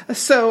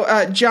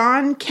 So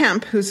John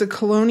Kemp, who's a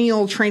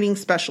colonial training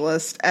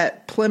specialist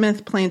at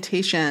Plymouth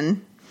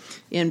Plantation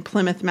in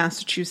Plymouth,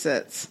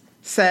 Massachusetts,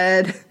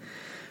 said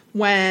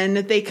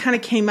when they kind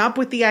of came up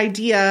with the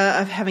idea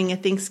of having a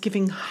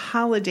Thanksgiving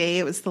holiday,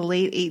 it was the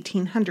late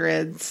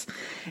 1800s,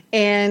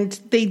 and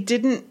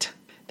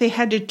they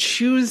had to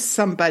choose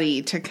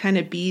somebody to kind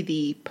of be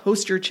the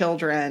poster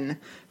children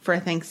for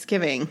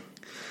Thanksgiving.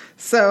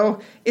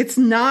 So it's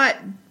not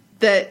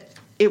that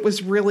it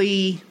was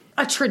really...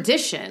 A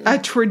tradition.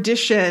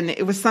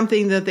 It was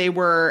something that they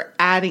were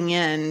adding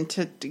in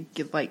to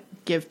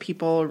give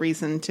people a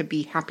reason to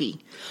be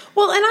happy.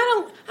 Well, and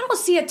I don't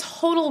see a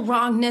total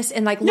wrongness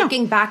in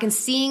looking back and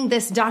seeing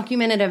this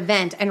documented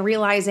event and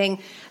realizing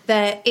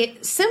that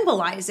it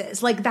symbolizes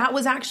that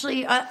was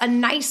actually a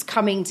nice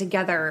coming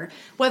together,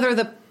 whether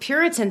the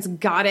Puritans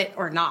got it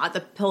or not,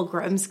 the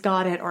Pilgrims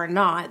got it or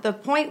not. The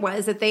point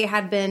was that they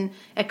had been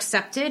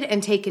accepted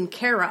and taken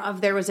care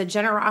of. There was a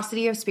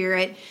generosity of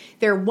spirit.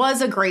 There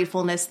was a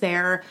gratefulness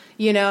there.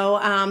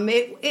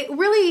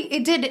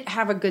 It did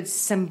have a good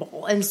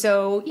symbol. And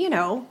so,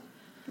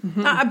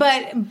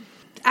 But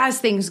as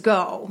things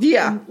go,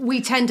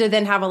 we tend to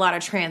then have a lot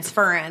of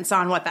transference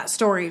on what that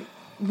story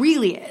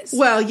really is.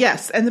 Well,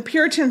 yes, and the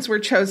Puritans were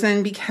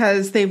chosen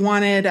because they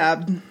wanted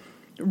a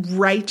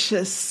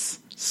righteous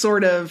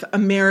sort of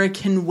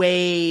American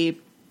way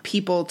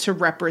people to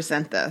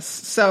represent this.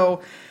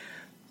 So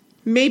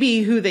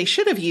maybe who they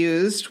should have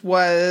used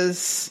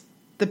was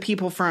the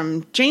people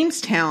from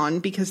Jamestown,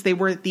 because they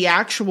were the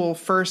actual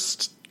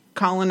first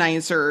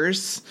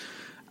colonizers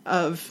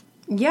of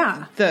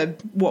the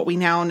what we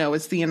now know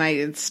as the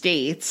United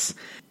States.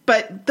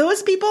 But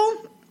those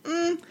people,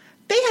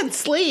 they had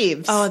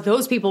slaves. Oh,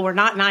 those people were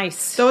not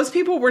nice. Those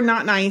people were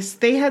not nice.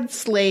 They had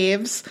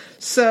slaves.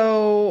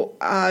 So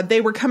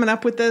they were coming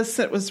up with this.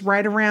 It was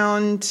right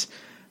around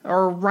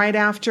or right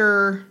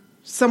after,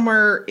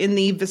 somewhere in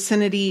the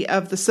vicinity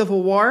of the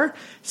Civil War.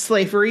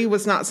 Slavery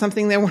was not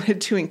something they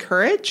wanted to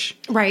encourage.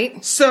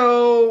 Right.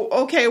 So,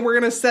 okay, we're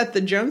going to set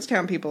the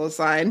Jonestown people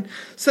aside.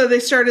 So they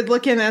started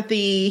looking at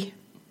the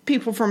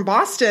people from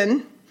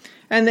Boston,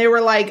 and they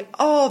were like,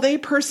 oh, they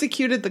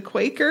persecuted the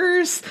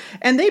Quakers,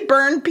 and they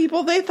burned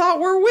people they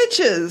thought were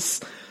witches.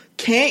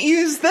 Can't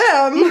use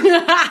them.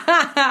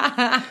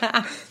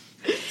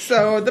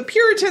 So the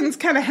Puritans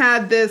kind of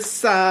had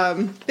this,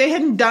 they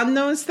hadn't done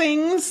those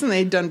things, and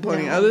they'd done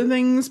plenty of other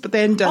things, but they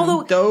hadn't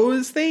done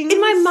those things.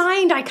 In my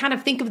mind, I kind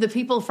of think of the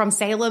people from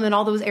Salem and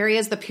all those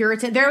areas, the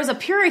Puritan. There was a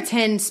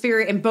Puritan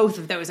spirit in both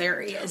of those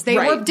areas. They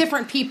were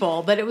different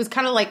people, but it was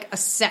kind of like a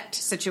sect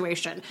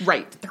situation.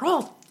 Right. They're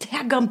all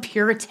daggum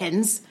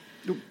Puritans.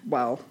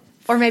 Well,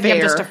 or maybe fair.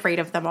 I'm just afraid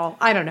of them all.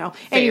 I don't know.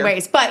 Fair.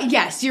 Anyways, but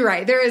yes, you're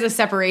right. There is a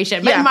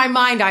separation. But in my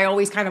mind, I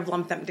always kind of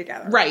lump them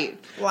together. Right.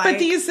 But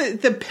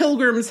the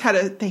Pilgrims had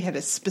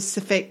a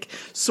specific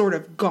sort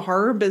of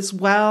garb as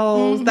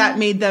well that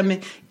made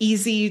them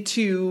easy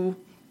to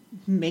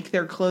make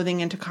their clothing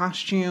into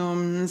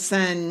costumes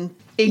and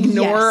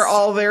ignore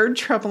all their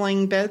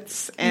troubling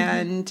bits.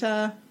 And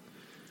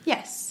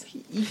yes.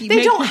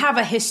 They don't have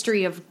a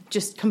history of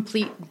just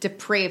complete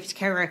depraved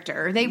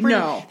character. They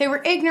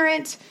were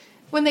ignorant.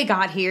 When they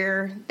got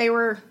here, they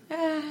were,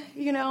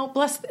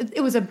 bless.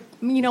 It was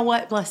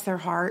bless their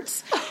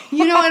hearts.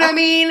 You know what I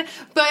mean?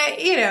 But,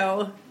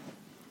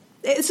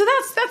 so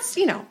that's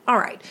all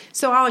right.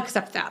 So I'll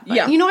accept that. But,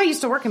 I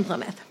used to work in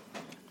Plymouth.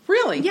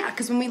 Really? Yeah,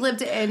 because when we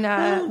lived in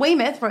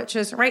Weymouth, which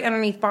is right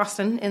underneath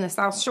Boston in the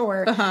South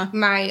Shore,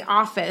 my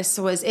office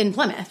was in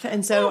Plymouth.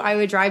 And so I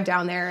would drive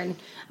down there, and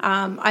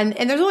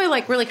there's only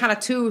like really kind of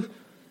two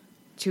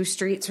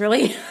streets,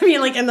 really. I mean,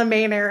 like in the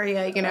main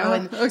area,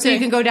 and so you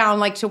can go down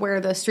like to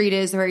where the street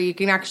is where you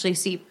can actually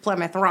see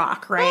Plymouth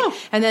Rock, right? Oh.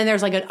 And then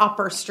there's like an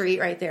upper street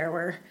right there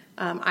where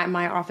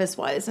my office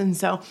was. And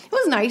so it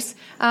was nice.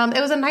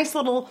 It was a nice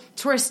little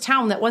tourist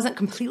town that wasn't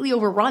completely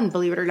overrun,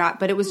 believe it or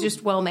not, but it was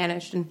just well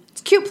managed, and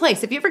it's a cute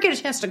place. If you ever get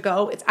a chance to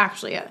go, it's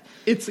actually a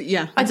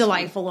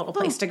delightful little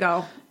place to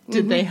go.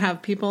 Did they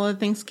have people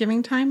at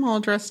Thanksgiving time all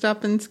dressed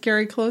up in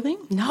scary clothing?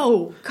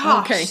 No.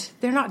 Gosh. Okay.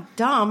 They're not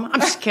dumb. I'm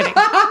just kidding.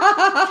 No,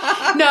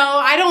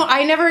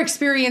 I never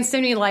experienced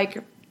any, like,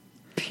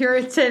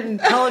 Puritan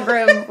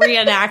Pilgrim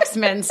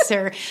reenactments.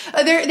 Or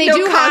they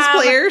do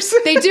cosplayers.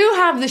 They do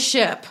have the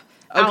ship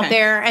out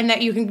there, and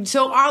that you can.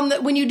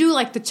 So when you do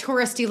like the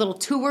touristy little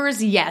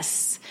tours,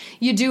 yes,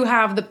 you do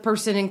have the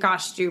person in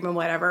costume and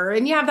whatever,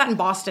 and you have that in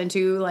Boston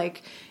too,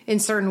 like in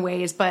certain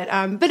ways. But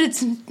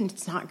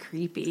it's not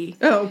creepy.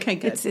 Oh, okay,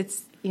 good.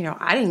 It's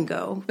I didn't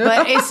go,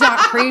 but it's not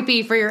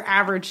creepy for your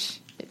average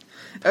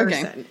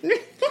person. Okay.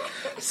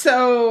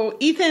 So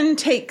Ethan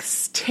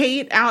takes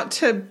Tate out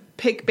to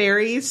pick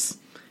berries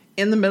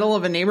in the middle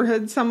of a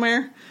neighborhood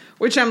somewhere,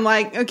 which I'm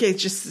like, okay,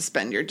 just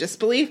suspend your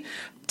disbelief.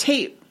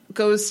 Tate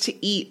goes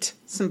to eat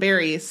some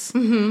berries,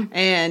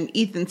 and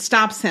Ethan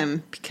stops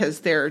him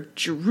because they're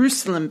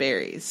Jerusalem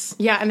berries.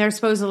 Yeah, and they're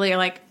supposedly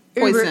like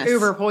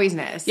uber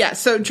poisonous. Yeah,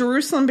 so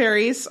Jerusalem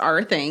berries are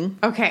a thing.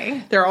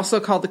 Okay. They're also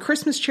called the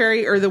Christmas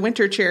cherry or the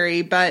winter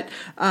cherry, but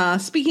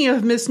speaking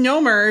of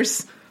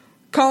misnomers,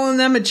 calling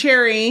them a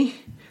cherry,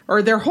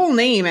 or their whole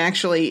name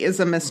actually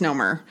is a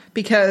misnomer,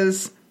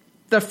 because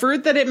the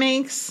fruit that it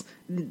makes,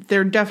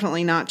 they're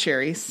definitely not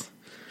cherries.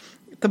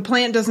 The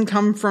plant doesn't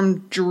come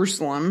from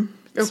Jerusalem.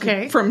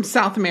 It's from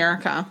South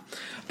America.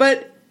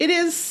 But it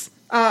is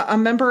a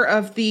member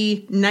of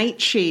the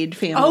nightshade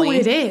family. Oh,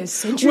 it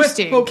is.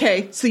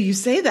 Interesting. So you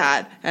say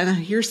that, and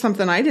here's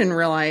something I didn't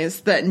realize.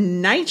 The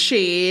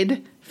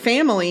nightshade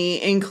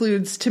family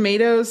includes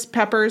tomatoes,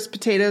 peppers,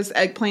 potatoes,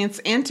 eggplants,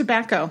 and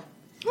tobacco.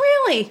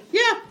 Really?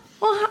 Yeah.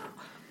 Well,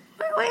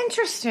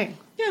 interesting.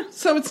 Yeah,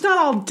 so it's not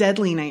all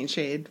deadly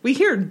nightshade. We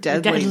hear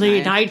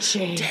deadly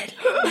nightshade. Deadly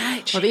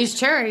nightshade. Well, these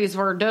cherries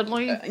were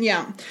deadly.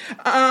 Yeah.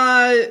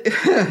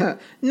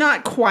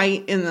 Not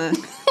quite in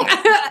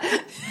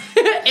the...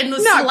 in the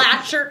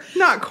slasher.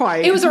 Not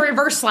quite. It was a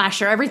reverse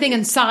slasher. Everything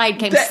inside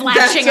came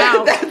slashing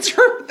out. That's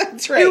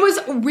right. It was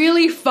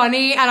really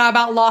funny, and I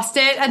about lost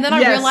it. And then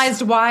I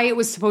realized why it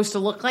was supposed to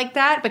look like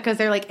that, because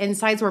their like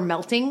insides were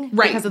melting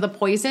because of the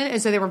poison,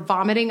 and so they were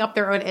vomiting up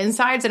their own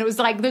insides, and it was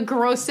like the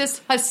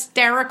grossest,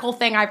 hysterical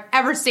thing I've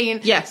ever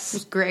seen. Yes, it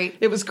was great.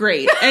 It was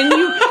great, and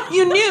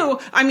you knew.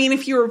 I mean,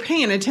 if you were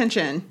paying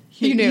attention,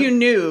 you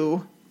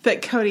knew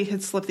that Cody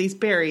had slipped these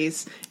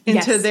berries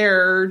into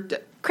their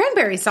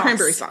cranberry sauce.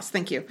 Cranberry sauce.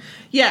 Thank you.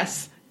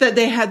 Yes, that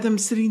they had them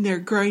sitting there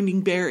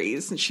grinding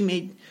berries, and she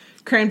made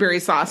cranberry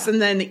sauce, and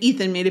then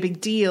Ethan made a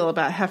big deal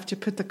about having to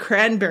put the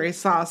cranberry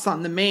sauce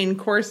on the main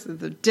course of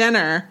the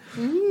dinner.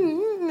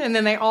 And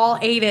then they all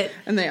ate it.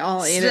 And they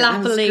all ate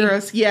sloppily. It. And it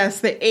was gross. Yes,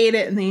 they ate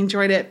it and they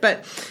enjoyed it.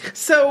 But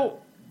so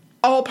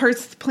all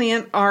parts of the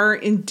plant are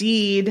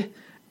indeed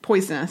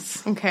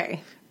poisonous.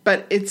 Okay.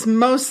 But it's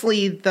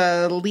mostly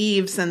the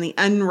leaves and the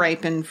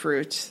unripened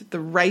fruit. The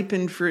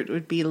ripened fruit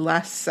would be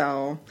less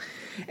so.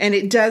 And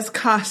it does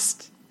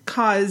cause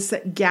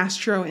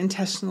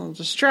gastrointestinal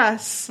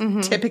distress,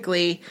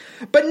 typically,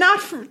 but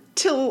not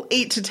till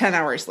 8 to 10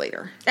 hours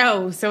later.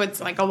 Oh, so it's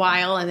like a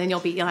while, and then you'll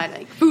be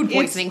like food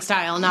poisoning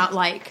style, not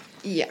like,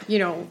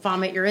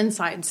 vomit your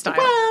inside style.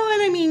 Well,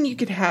 and I mean, you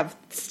could have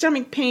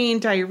stomach pain,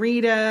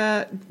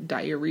 diarrhea.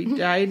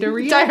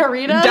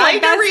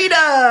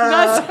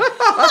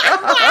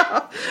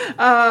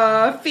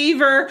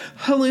 Fever,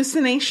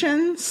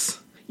 hallucinations.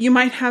 You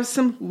might have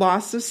some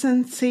loss of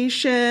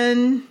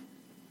sensation,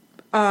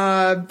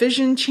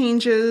 vision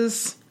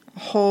changes, a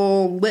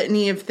whole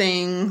litany of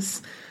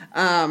things.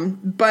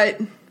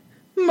 But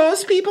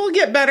most people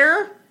get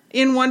better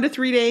in 1 to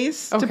 3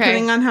 days,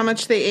 depending on how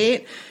much they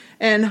ate.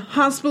 And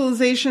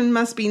hospitalization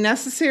must be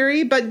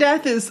necessary, but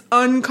death is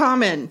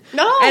uncommon.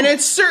 No. And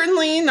it's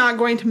certainly not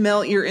going to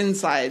melt your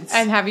insides.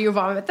 And have you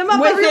vomit them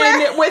up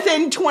everywhere?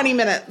 Within 20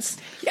 minutes.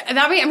 Yeah,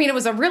 I mean, it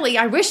was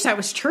I wish that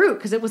was true,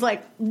 because it was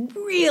like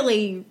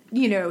really,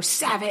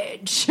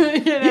 savage.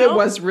 It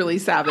was really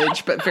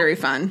savage, but very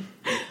fun.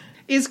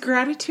 Is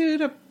gratitude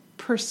a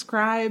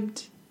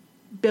prescribed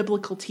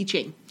biblical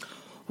teaching?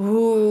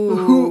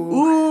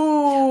 Ooh.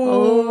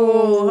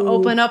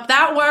 Open up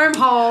that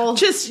wormhole.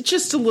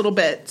 Just a little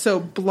bit. So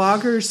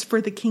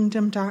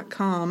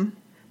bloggersforthekingdom.com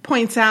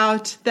points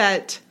out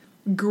that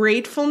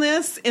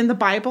gratefulness in the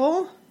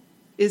Bible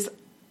is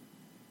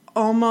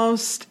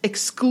almost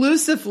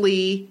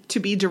exclusively to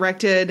be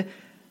directed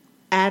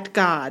at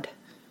God,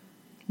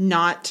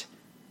 not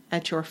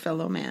at your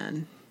fellow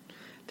man.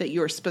 That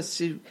you're supposed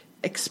to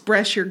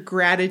express your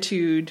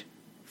gratitude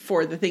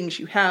for the things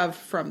you have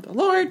from the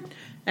Lord,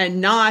 and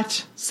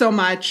not so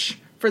much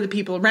for the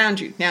people around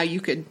you. Now, you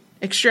could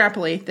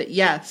extrapolate that,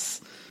 yes.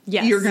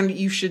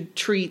 You should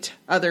treat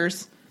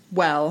others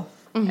well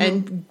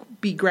and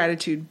be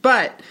gratitude.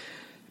 But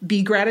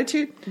be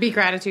gratitude. Be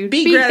gratitude.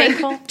 Be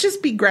thankful.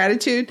 Just be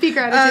gratitude. Be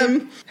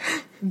gratitude.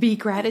 Be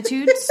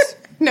gratitudes.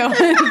 No.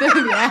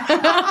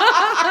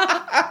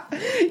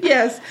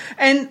 Yes.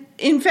 And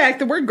in fact,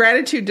 the word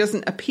gratitude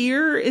doesn't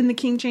appear in the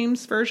King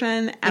James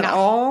Version at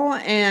all,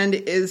 and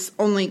is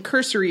only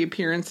cursory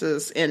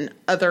appearances in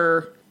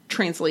other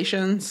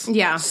translations.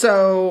 Yeah.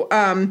 So,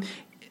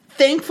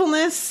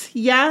 thankfulness,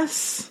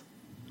 yes.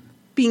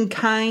 Being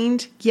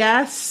kind,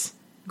 yes.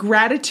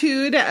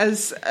 Gratitude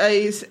as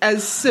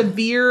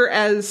severe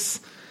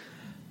as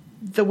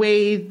the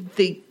way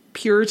the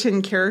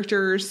Puritan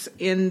characters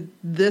in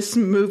this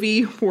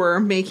movie were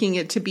making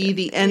it to be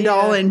the end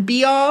all and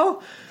be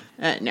all.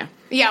 No.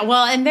 Yeah,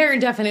 well, and their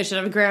definition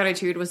of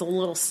gratitude was a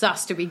little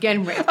sus to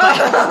begin with.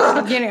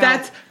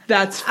 But,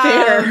 that's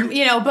fair.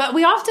 But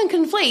we often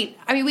conflate.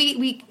 I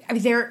mean,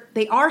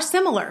 they are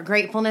similar,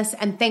 gratefulness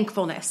and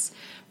thankfulness,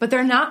 but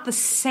they're not the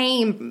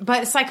same.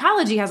 But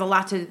psychology has a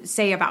lot to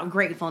say about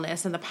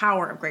gratefulness and the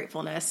power of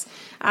gratefulness.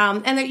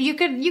 And you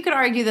could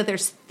argue that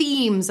there's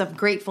themes of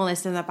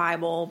gratefulness in the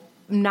Bible,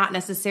 not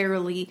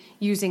necessarily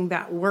using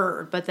that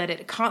word, but that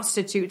it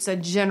constitutes a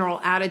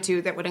general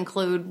attitude that would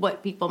include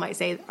what people might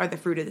say are the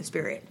fruit of the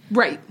Spirit.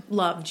 Right.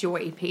 Love,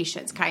 joy,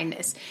 patience,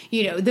 kindness.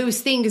 Those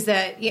things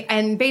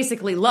and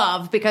basically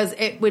love, because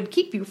it would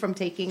keep you from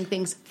taking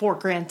things for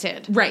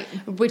granted. Right.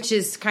 Which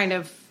is kind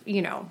of,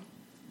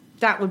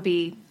 that would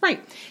be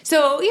right.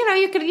 So,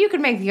 you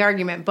could make the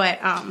argument, but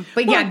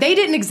they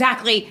didn't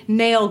exactly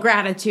nail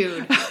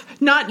gratitude.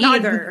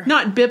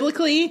 Not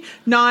biblically,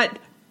 not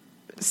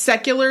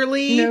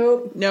secularly.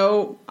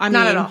 No. Not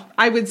at all.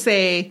 I would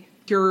say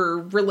your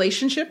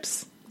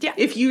relationships. Yeah.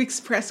 If you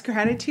express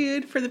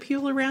gratitude for the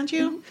people around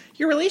you,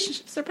 your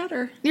relationships are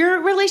better.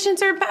 Your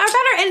relations are better.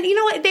 And you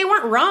know what? They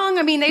weren't wrong.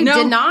 I mean, they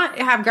did not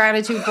have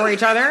gratitude for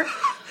each other.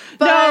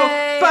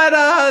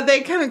 But they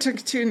kind of took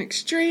it to an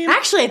extreme.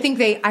 Actually, I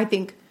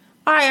think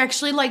I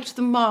actually liked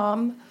the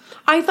mom.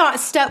 I thought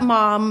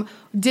stepmom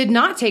did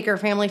not take her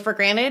family for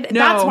granted. No.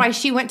 That's why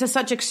she went to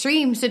such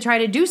extremes to try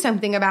to do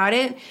something about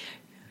it.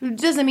 It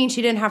doesn't mean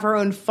she didn't have her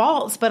own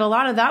faults, but a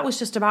lot of that was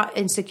just about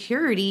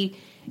insecurity.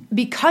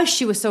 Because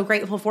she was so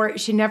grateful for it,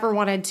 she never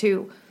wanted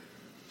to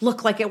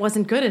look like it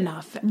wasn't good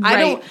enough.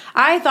 Right.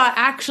 I thought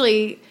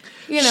actually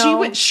you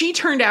know, she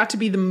turned out to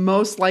be the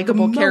most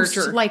likable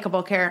character. Most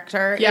likable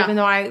character, Yeah. even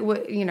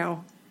though you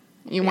know.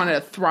 You wanted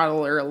to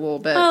throttle her a little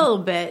bit. A little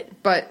bit.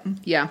 But,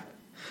 yeah.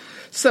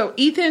 So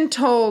Ethan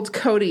told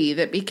Cody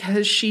that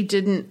because she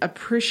didn't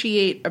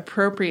appreciate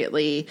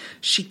appropriately,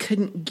 she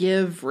couldn't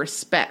give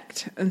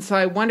respect. And so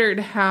I wondered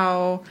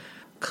how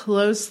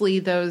closely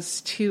those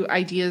two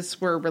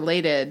ideas were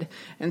related.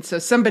 And so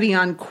somebody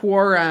on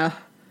Quora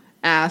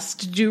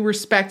asked, do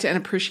respect and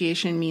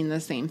appreciation mean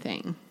the same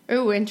thing?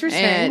 Oh,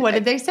 interesting. And what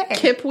did they say?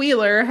 Kip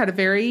Wheeler had a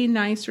very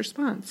nice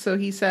response. So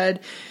he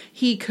said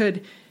he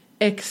could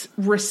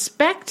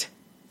respect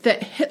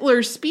that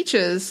Hitler's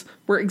speeches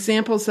were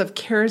examples of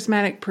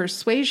charismatic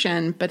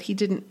persuasion, but he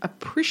didn't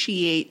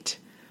appreciate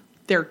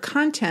their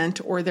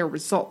content or their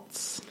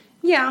results.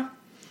 Yeah.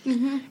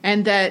 Mm-hmm.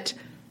 And that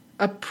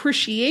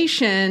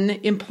appreciation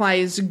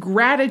implies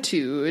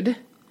gratitude,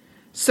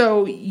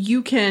 so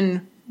you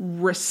can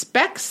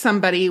respect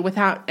somebody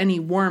without any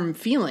warm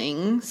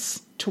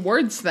feelings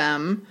towards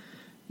them.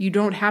 You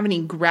don't have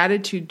any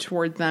gratitude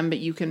toward them, but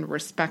you can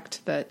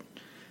respect that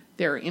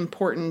they're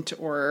important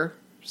or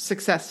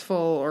successful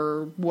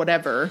or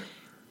whatever.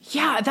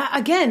 Yeah, that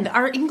again,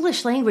 our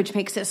English language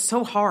makes it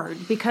so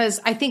hard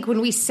because I think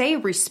when we say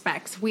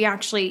respect, we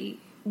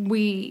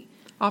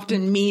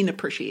often mean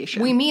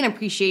appreciation. We mean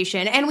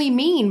appreciation, and we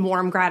mean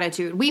warm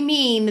gratitude. We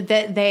mean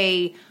that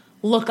they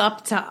look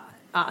up to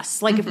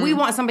us. Like, if we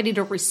want somebody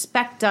to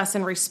respect us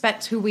and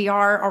respect who we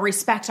are or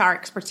respect our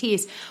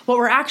expertise, what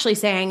we're actually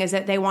saying is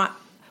that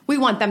we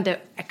want them to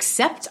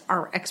accept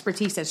our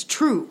expertise as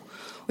true.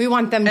 We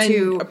want them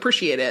to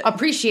appreciate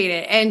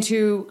it and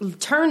to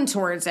turn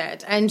towards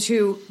it and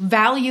to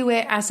value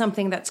it as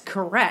something that's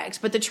correct.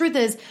 But the truth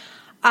is,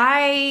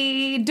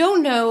 I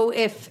don't know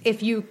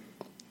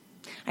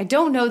I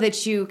don't know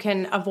that you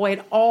can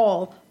avoid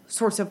all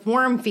sorts of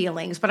warm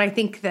feelings, but I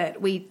think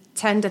that we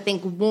tend to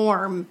think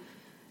warm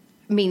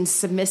means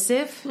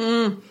submissive.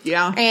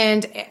 Yeah.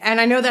 And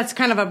I know that's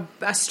kind of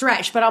a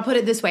stretch, but I'll put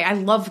it this way. I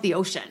love the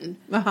ocean.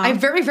 I have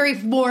very,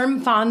 very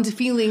warm, fond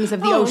feelings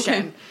of the ocean,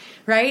 okay.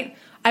 Right?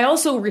 I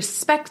also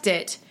respect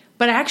it,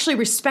 but I actually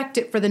respect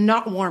it for the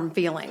not warm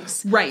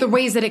feelings. Right. The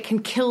ways that it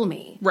can kill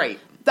me. Right.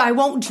 I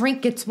won't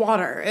drink its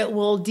water. It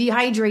will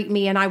dehydrate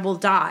me and I will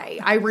die.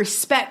 I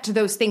respect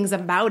those things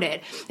about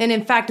it. And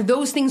in fact,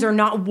 those things are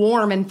not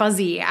warm and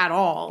fuzzy at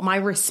all. My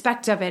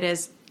respect of it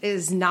is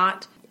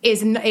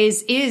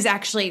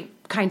actually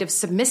kind of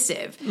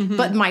submissive,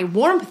 but my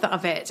warmth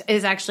of it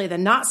is actually the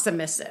not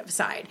submissive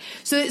side.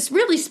 So it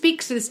really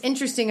speaks to this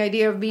interesting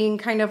idea of being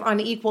kind of on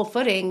equal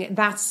footing.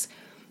 That's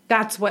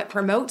what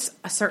promotes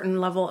a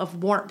certain level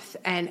of warmth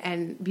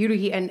and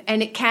beauty, and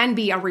it can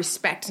be a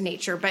respect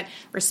nature, but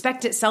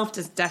respect itself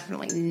does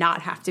definitely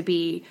not have to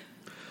be,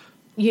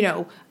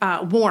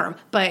 warm,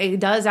 but it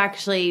does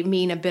actually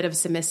mean a bit of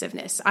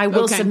submissiveness. I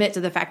will submit to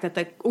the fact that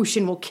the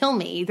ocean will kill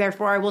me,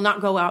 therefore I will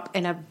not go up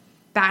in a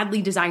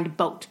badly designed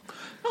boat.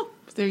 Oh,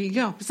 there you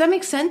go. Does that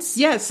make sense?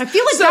 Yes. I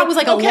feel like that was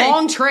like a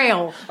long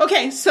trail.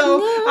 Okay, so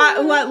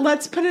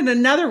let's put it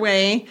another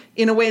way,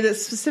 in a way that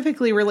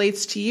specifically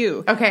relates to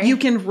you. Okay. You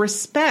can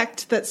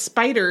respect that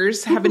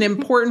spiders have an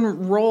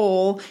important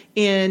role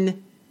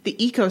in the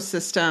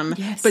ecosystem,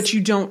 yes, but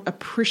you don't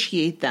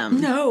appreciate them.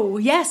 No,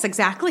 yes,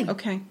 exactly.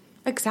 Okay.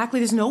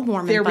 Exactly. There's no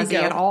warm There and we fuzzy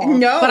go. at all.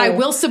 No. But I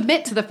will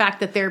submit to the fact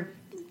that they're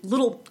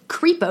little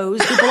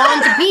creepos who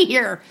belong to be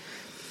here.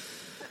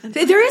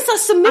 There is a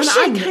submission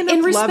I kind in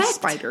of respect. love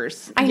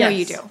spiders. I know Yes.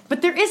 you do.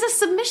 But there is a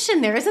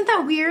submission there. Isn't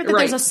that weird? That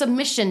Right. there's a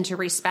submission to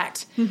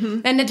respect.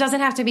 And it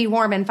doesn't have to be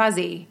warm and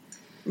fuzzy.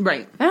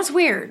 Right. That's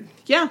weird.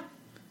 Yeah.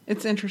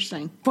 It's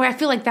interesting. Boy, I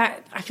feel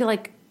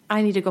like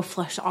I need to go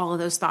flush all of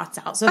those thoughts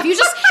out. So if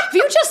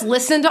you just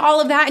listened to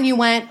all of that and you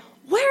went,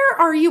 where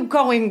are you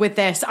going with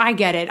this? I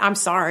get it. I'm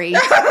sorry.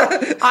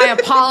 I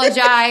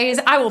apologize.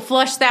 I will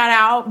flush that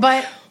out.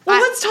 But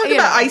let's talk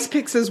about ice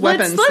picks as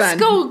weapons.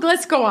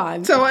 Let's go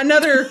on. So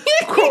another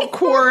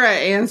Quora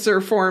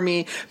answer for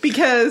me,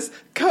 because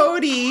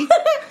Cody,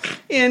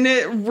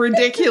 in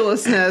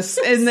ridiculousness,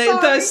 in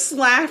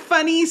the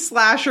funny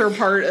slasher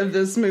part of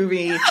this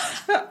movie,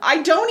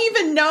 I don't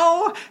even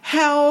know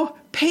how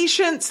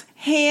Patient's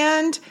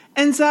hand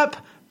ends up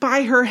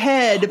by her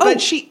head,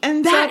 but she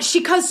ends up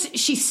because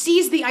she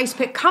sees the ice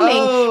pick coming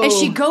and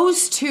she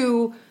goes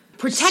to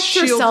protect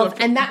Shield herself,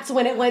 her. and that's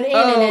when it went in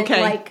and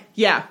it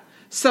yeah.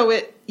 So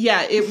it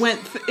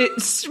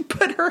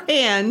put her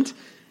hand,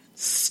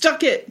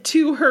 stuck it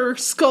to her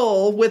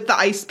skull with the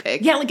ice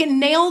pick. Yeah, like it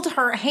nailed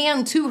her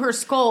hand to her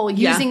skull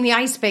using the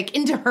ice pick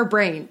into her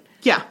brain.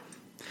 Yeah.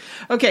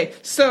 Okay,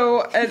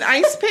 so an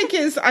ice pick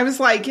is, I was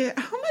like,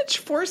 how much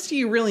force do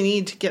you really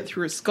need to get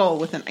through a skull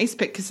with an ice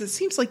pick? Because it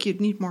seems like you'd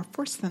need more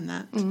force than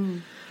that.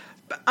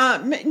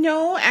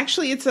 No,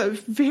 actually, it's a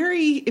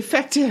very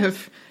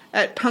effective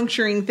at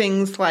puncturing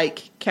things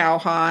like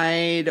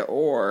cowhide,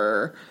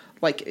 or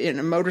like in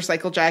a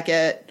motorcycle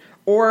jacket,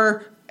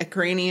 or a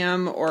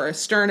cranium or a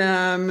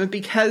sternum,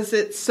 because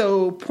it's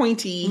so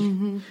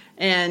pointy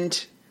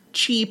and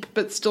cheap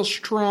but still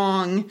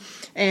strong,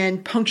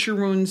 and puncture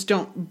wounds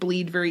don't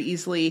bleed very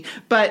easily.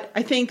 But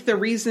I think the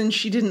reason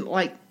she didn't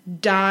like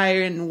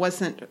die and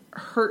wasn't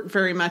hurt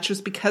very much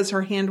was because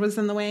her hand was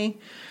in the way.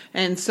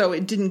 And so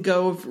it didn't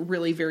go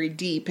really very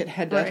deep. It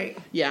had to, Right.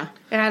 yeah.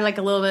 It had like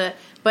a little bit,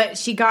 but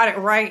she got it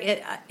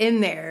right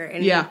in there.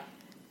 And Yeah.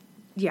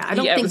 Yeah, I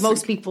don't Yeah, it think was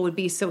most people would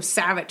be so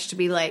savage to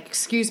be like,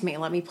 excuse me,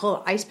 let me pull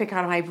an ice pick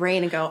out of my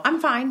brain and go, I'm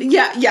fine.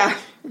 Yeah.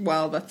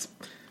 Well,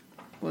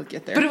 we'll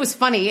get there. But it was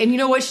funny. And you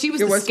know what? She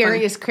was the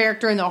scariest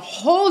character in the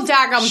whole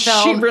daggum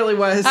film. She really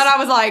was. And I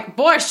was like,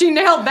 boy, she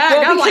nailed that.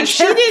 Well, I'm because like,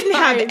 she didn't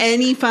have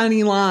any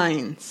funny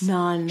lines.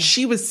 None.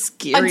 She was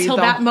scary Until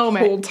the that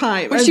moment. whole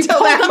time. When she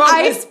pulled the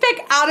ice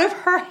pick out of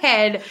her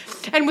head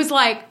and was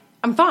like,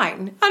 I'm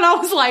fine. And I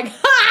was like,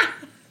 ha!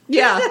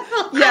 Yeah.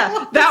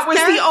 That was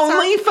the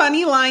only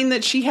funny line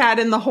that she had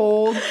in the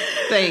whole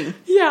thing.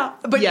 Yeah.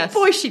 But yes.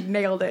 boy, she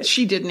nailed it.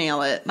 She did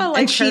nail it. I like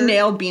and she her.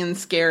 nailed being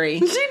scary.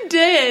 She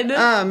did.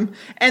 And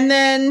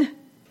then,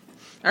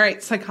 all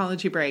right,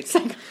 psychology break.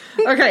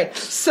 Okay,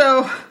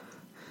 so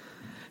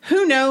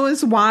who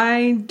knows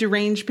why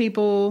deranged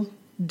people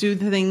do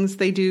the things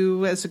they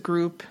do as a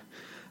group?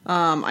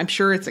 I'm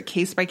sure it's a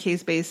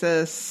case-by-case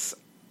basis.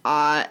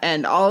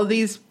 And all of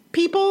these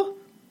people,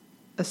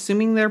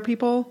 assuming they're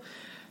people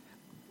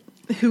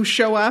who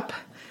show up,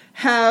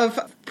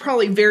 have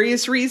probably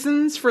various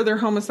reasons for their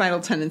homicidal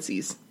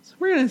tendencies. So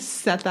we're going to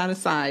set that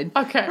aside.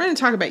 Okay. We're going to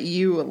talk about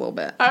you a little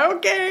bit.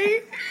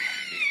 Okay.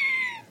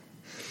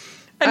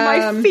 And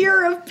my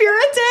fear of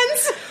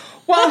Puritans.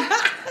 Well,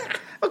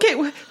 okay.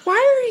 Why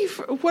are you?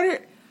 What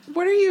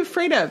are you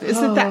afraid of? Is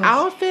it the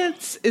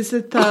outfits? Is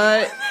it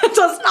the? It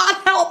does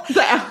not help.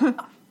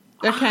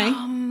 Okay.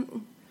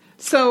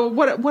 So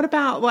what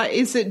about like?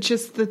 Is it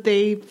just that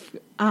they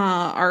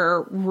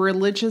are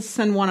religious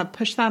and want to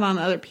push that on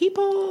other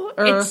people?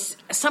 Or? It's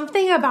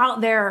something about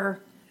their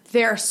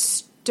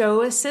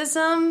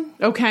stoicism.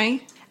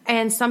 Okay.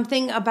 And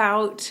something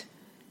about,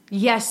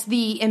 yes,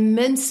 the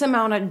immense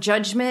amount of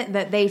judgment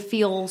that they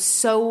feel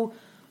so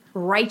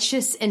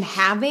righteous in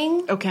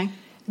having. Okay.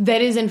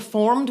 That is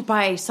informed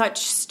by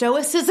such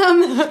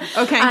stoicism.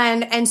 Okay.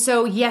 And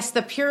so, yes,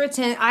 the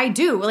Puritan, I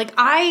do. Like,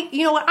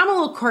 you know what? I'm a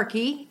little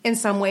quirky in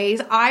some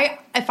ways. If I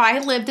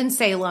had lived in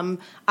Salem,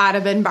 I'd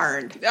have been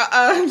burned.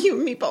 You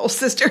and me both,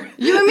 sister.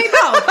 You and me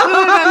both. We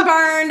would have been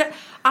burned.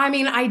 I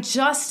mean,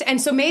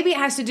 and so maybe it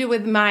has to do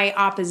with my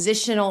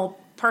oppositional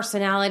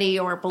personality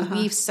or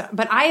beliefs,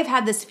 but I have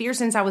had this fear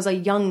since I was a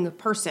young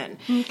person.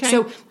 Okay.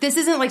 So this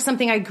isn't like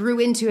something I grew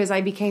into as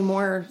I became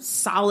more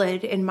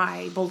solid in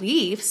my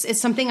beliefs. It's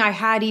something I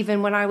had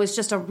even when I was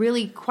just a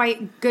really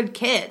quite good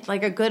kid,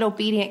 like a good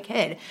obedient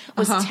kid,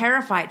 was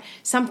terrified.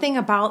 Something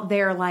about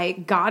their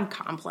like God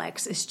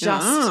complex is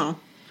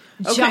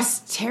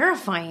just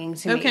terrifying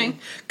to me. Okay.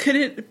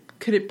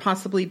 Could it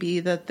possibly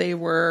be that they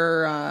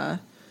were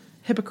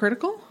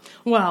hypocritical?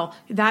 Well,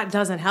 that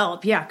doesn't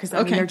help. Yeah, because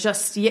I mean, they're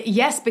just,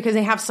 yes, because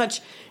they have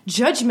such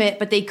judgment,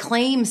 but they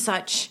claim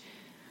such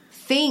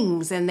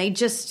things, and they're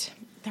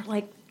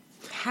like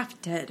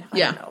half dead. I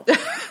don't know.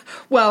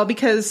 Well,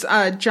 because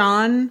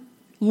John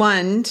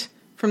Lund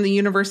from the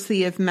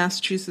University of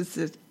Massachusetts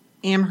at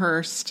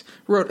Amherst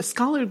wrote a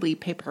scholarly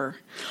paper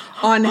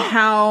on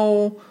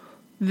how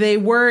they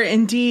were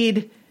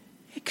indeed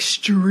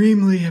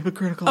extremely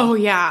hypocritical. Oh,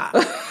 yeah.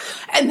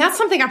 And that's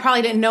something I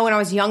probably didn't know when I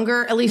was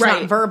younger, at least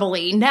not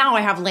verbally. Now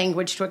I have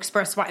language to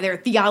express why their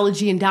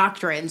theology and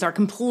doctrines are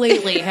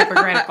completely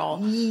hypocritical.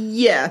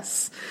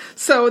 Yes.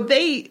 So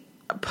they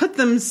put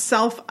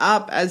themselves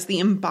up as the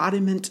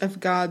embodiment of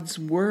God's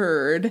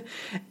word,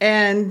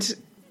 and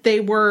they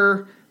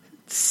were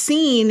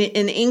seen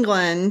in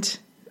England,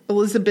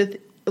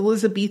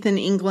 Elizabethan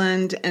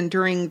England, and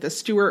during the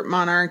Stuart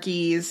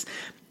monarchies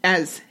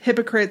as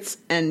hypocrites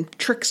and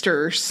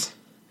tricksters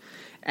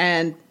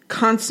and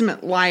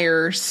consummate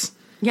liars.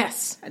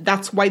 Yes.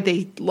 That's why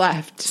they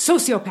left.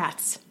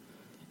 Sociopaths.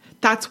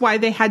 That's why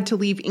they had to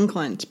leave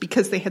England,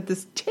 because they had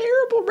this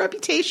terrible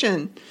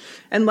reputation.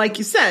 And like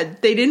you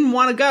said, they didn't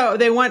want to go.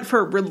 They went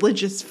for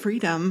religious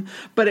freedom,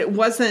 but it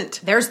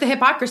wasn't. There's the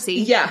hypocrisy.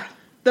 Yeah.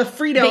 The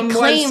freedom they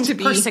claimed was to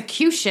be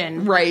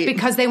persecution. Right.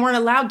 Because they weren't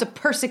allowed to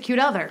persecute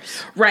others.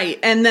 Right.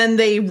 And then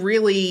they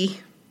were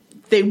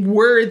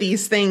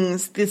these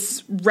things.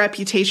 This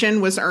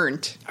reputation was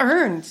earned.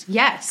 Earned.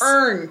 Yes.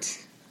 Earned.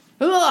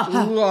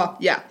 Ugh.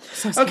 Yeah.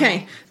 So scary.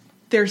 Okay.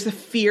 There's a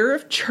fear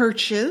of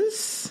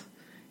churches.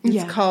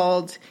 It's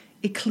called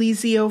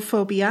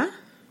ecclesiophobia.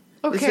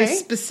 Okay. It's a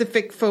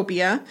specific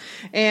phobia.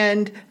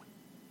 And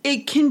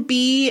it can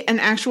be an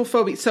actual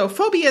phobia. So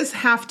phobias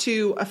have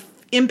to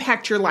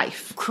impact your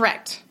life.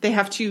 Correct. They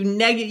have to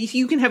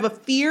you can have a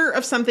fear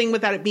of something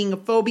without it being a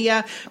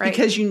phobia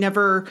because you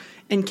never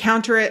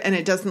encounter it and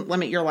it doesn't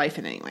limit your life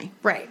in any way.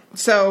 Right.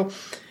 So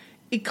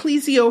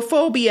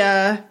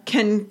ecclesiophobia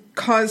can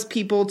cause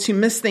people to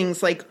miss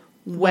things like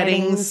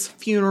weddings,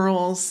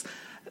 funerals,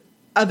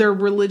 other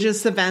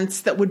religious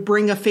events that would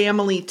bring a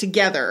family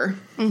together.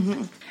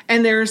 Mm-hmm.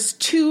 And there's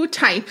two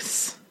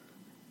types.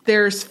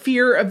 there's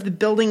fear of the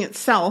building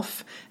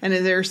itself, and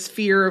there's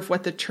fear of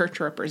what the church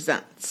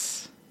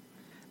represents.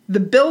 The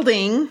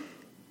building,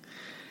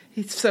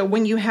 so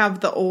when you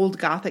have the old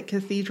Gothic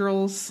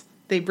cathedrals,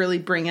 they really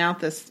bring out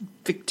this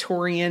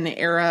Victorian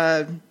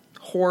era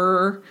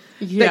horror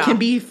that can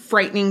be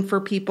frightening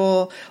for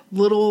people.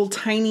 Little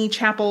tiny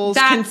chapels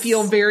can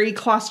feel very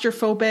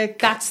claustrophobic.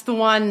 That's the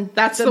one.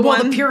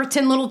 The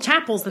Puritan little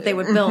chapels that they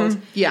would build.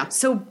 Mm-hmm. Yeah.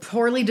 So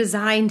poorly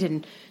designed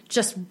and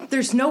just,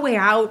 there's no way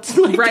out.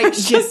 Right.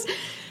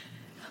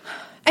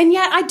 And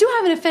yet I do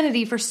have an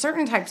affinity for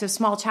certain types of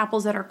small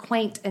chapels that are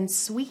quaint and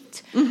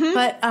sweet. Mm-hmm.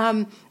 But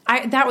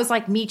that was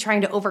like me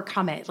trying to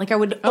overcome it. Like I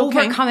would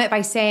overcome it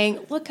by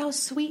saying, look how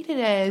sweet it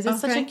is.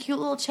 It's such a cute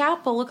little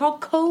chapel. Look how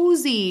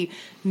cozy.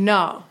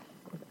 No,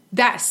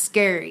 that's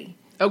scary.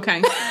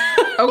 Okay.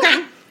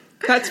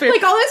 That's fair.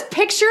 Like all those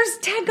pictures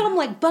tagged on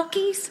like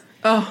Buc-ee's.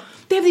 Oh.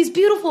 They have these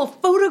beautiful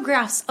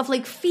photographs of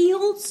like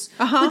fields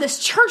with this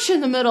church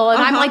in the middle.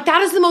 And I'm like,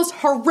 that is the most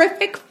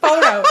horrific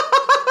photo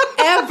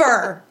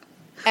ever.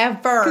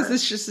 Because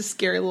it's just a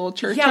scary little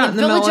church like out in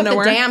the middle of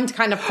nowhere. Village of the Damned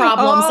kind of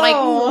problems.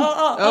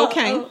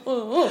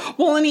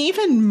 Well, and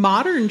even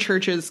modern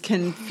churches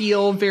can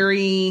feel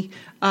very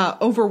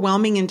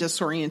overwhelming and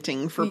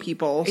disorienting for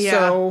people. Yeah.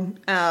 So,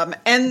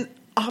 and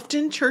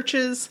often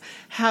churches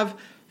have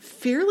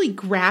fairly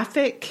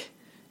graphic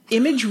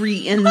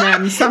imagery in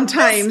them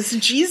sometimes.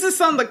 Jesus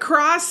on the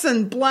cross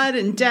and blood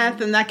and death,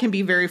 and that can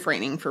be very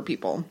frightening for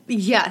people.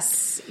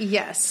 Yes.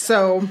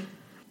 So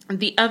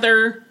the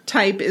other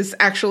type is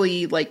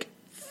actually like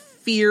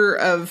fear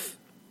of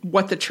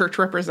what the church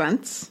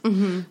represents.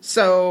 Mm-hmm.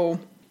 So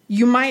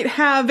you might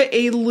have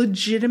a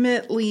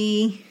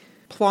legitimately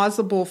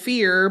plausible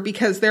fear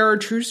because there are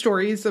true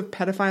stories of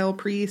pedophile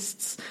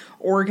priests.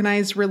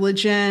 Organized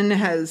religion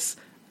has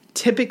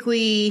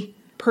typically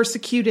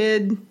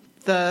persecuted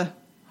the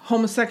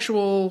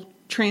homosexual,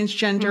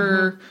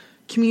 transgender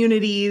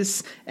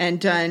communities and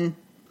done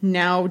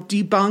now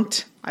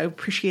debunked. I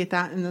appreciate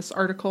that in this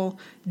article.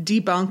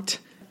 Debunked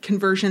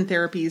conversion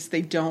therapies.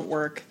 They don't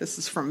work. This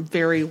is from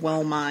Very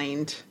Well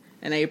Mind.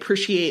 And I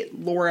appreciate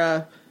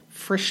Laura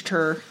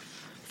Frischter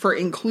for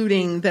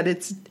including that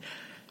it's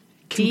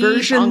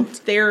conversion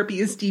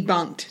therapy is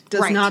debunked.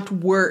 Does not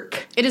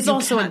work. It is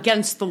also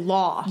against the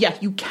law. Yeah,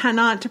 you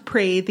cannot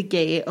pray the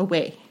gay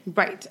away.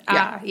 Right.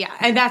 Yeah.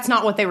 And that's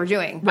not what they were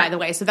doing, by the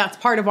way. So that's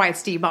part of why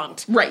it's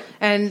debunked. Right.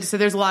 And so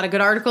there's a lot of good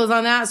articles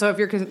on that. So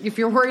if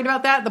you're worried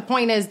about that, the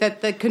point is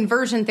that the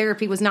conversion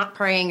therapy was not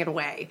praying it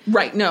away.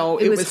 Right. No,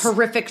 it was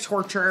horrific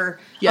torture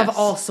of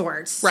all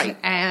sorts. Right.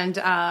 And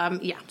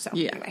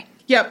anyway.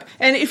 Yep.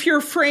 And if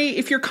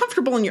you're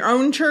comfortable in your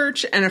own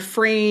church and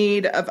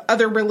afraid of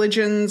other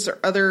religions or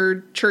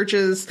other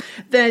churches,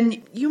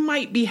 then you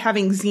might be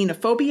having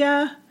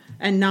xenophobia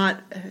and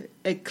not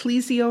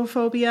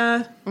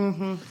ecclesiophobia,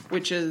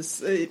 which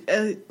is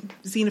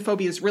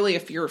xenophobia is really a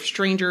fear of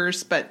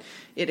strangers, but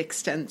it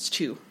extends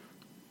to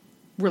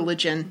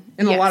religion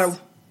in a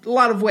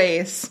lot of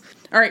ways.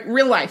 All right,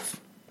 real life.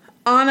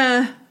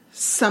 Anna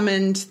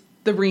summoned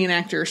the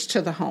reenactors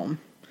to the home,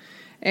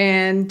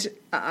 and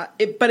but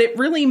it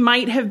really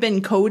might have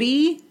been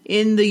Cody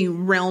in the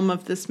realm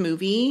of this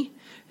movie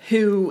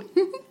who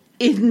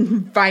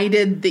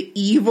invited the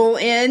evil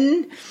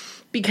in.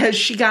 Because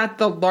she got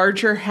the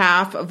larger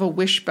half of a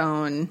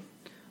wishbone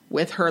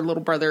with her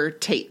little brother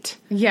Tate.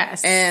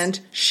 Yes. And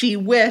she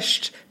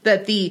wished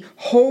that the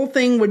whole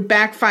thing would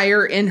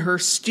backfire in her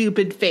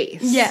stupid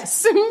face.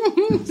 Yes.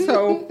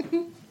 So,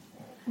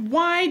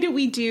 why do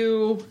we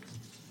do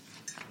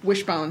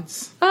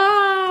wishbones?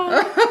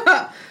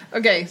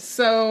 Okay,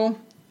 so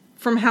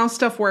from How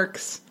Stuff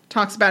Works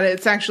talks about it.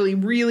 It's actually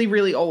really,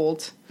 really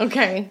old.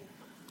 Okay.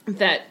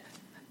 That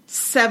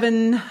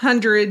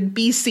 700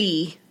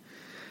 BC...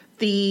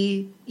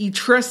 the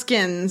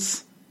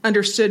Etruscans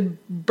understood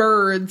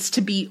birds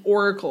to be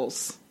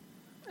oracles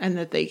and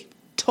that they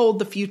told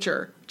the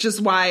future. Which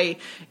is why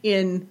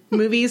in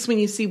movies, when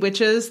you see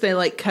witches, they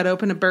like cut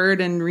open a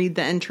bird and read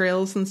the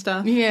entrails and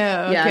stuff.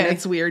 Yeah. Okay. Yeah, and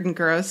it's weird and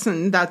gross.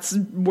 And that's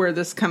where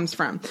this comes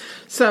from.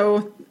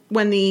 So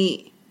when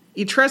the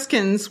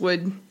Etruscans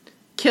would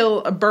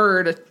kill a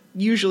bird,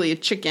 usually a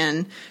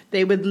chicken,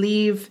 they would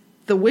leave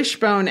the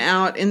wishbone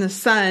out in the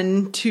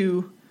sun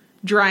to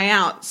dry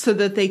out so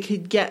that they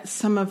could get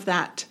some of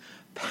that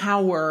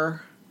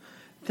power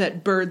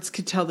that birds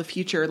could tell the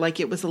future, like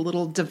it was a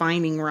little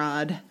divining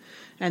rod,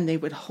 and they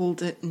would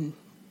hold it and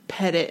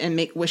pet it and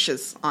make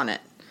wishes on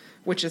it,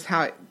 which is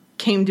how it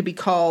came to be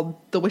called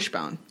the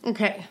wishbone.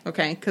 Okay,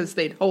 because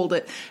they'd hold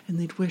it and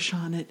they'd wish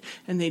on it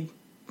and they'd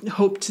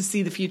hope to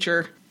see the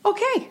future.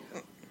 Okay.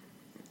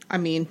 I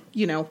mean,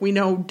 we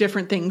know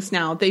different things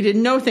now. They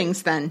didn't know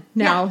things then.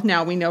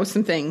 Now we know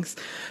some things.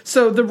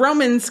 So the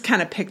Romans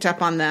kind of picked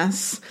up on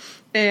this,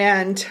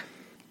 and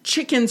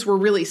chickens were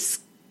really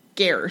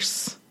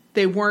scarce.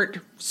 They weren't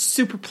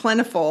super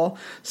plentiful.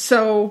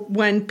 So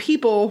when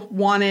people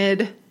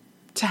wanted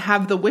to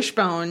have the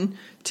wishbone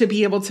to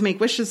be able to make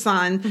wishes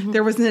on,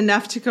 there wasn't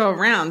enough to go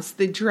around. So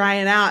they'd dry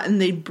it out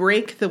and they'd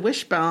break the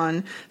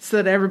wishbone so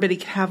that everybody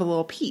could have a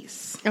little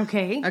piece.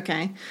 Okay.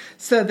 Okay.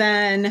 So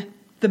then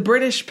the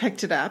British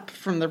picked it up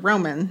from the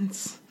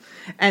Romans.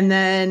 And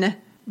then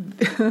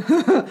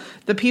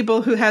the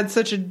people who had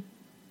such a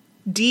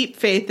deep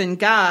faith in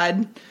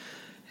God,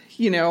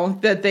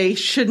 that they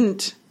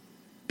shouldn't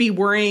be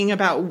worrying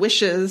about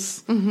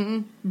wishes,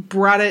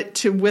 brought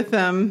it with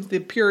them. The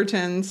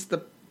Puritans,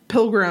 the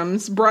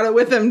Pilgrims, brought it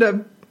with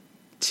them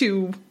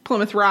to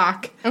Plymouth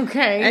Rock.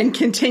 Okay. And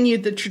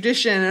continued the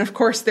tradition. And of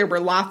course, there were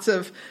lots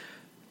of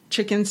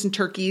chickens and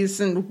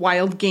turkeys and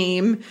wild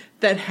game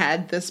that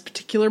had this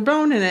particular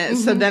bone in it.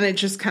 So then it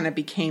just kind of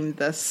became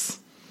this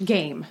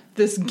game,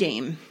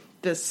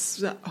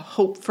 this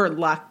hope for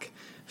luck,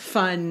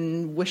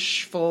 fun,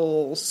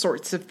 wishful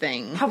sorts of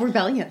thing. How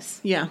rebellious.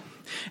 Yeah.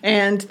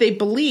 And they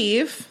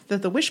believe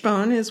that the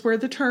wishbone is where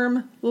the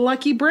term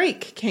lucky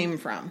break came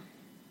from.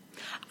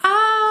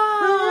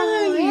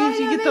 Oh,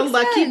 you get the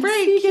lucky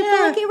break. You get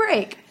the lucky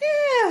break.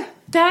 Yeah.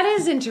 That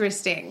is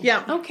interesting.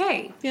 Yeah.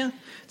 Okay. Yeah.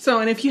 So,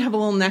 and if you have a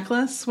little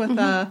necklace with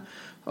a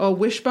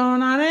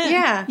wishbone on it,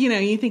 yeah,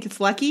 you think it's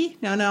lucky.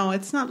 No,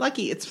 it's not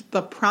lucky. It's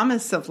the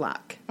promise of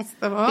luck.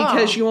 Oh.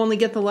 Because you only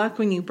get the luck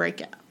when you break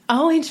it.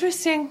 Oh,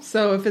 interesting.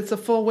 So if it's a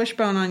full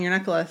wishbone on your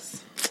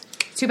necklace,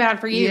 too bad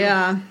for you.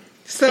 Yeah.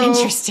 So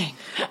interesting.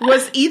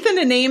 Was Ethan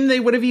a name they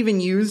would have even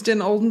used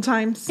in olden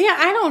times? Yeah,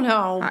 I don't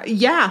know.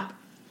 Yeah.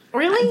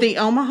 Really? The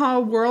Omaha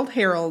World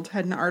Herald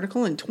had an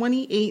article in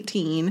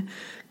 2018.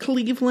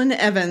 Cleveland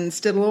Evans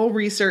did a little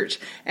research,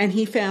 and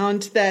he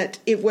found that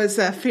it was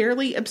a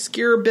fairly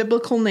obscure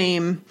biblical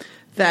name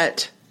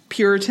that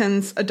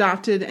Puritans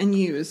adopted and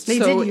used.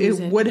 So it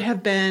would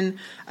have been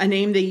a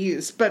name they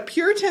used. But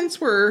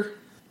Puritans were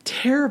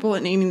terrible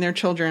at naming their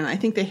children. I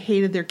think they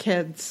hated their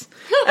kids.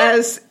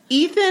 As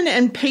Ethan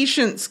and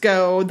Patience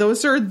go,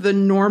 those are the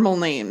normal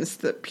names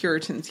that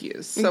Puritans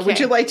use. So would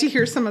you like to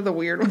hear some of the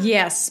weird ones?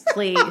 Yes,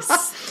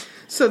 please.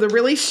 So the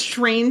really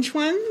strange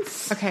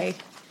ones. Okay.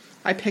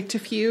 I picked a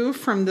few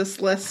from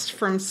this list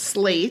from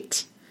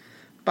Slate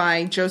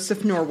by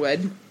Joseph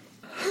Norwood.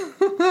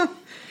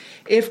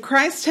 If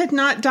Christ had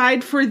not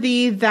died for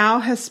thee, thou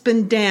hast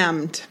been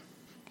damned.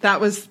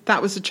 That was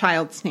a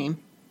child's name.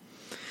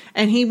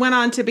 And he went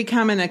on to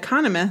become an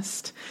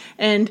economist.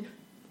 And,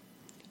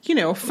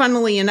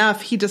 funnily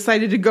enough, he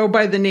decided to go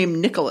by the name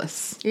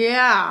Nicholas.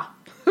 Yeah.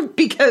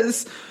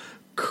 Because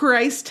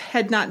Christ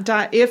had not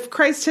died. If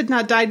Christ had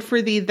not died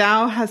for thee,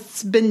 thou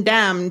hast been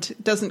damned.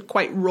 Doesn't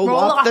quite roll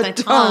off the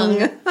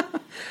tongue.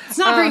 It's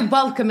not very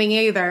welcoming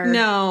either.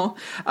 No.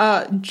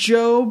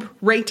 Job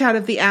raked out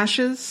of the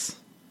ashes.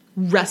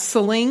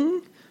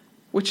 Wrestling,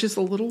 which is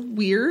a little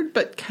weird,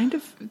 but kind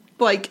of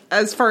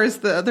as far as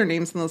the other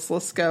names on this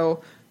list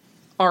go,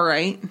 all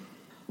right.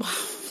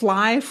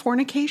 Fly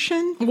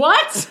fornication?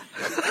 What?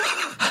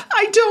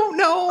 I don't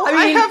know.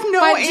 I have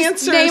no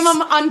answers. Name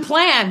them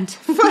unplanned.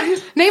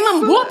 Name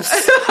them whoops.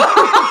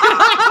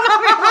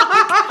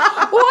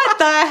 What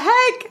the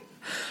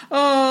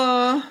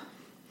heck?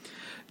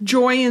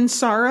 Joy and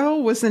sorrow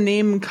was a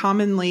name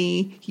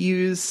commonly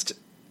used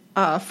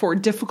for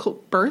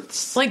difficult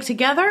births. Like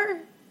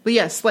together?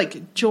 Yes,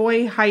 like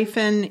joy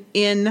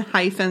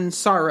in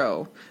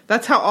sorrow.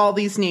 That's how all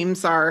these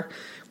names are.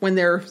 When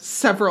they're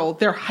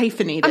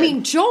hyphenated. I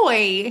mean,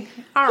 joy,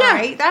 all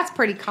right, that's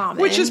pretty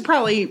common. Which is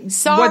probably...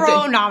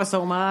 Sorrow, not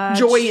so much.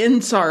 Joy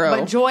in sorrow.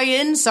 But joy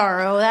in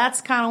sorrow, that's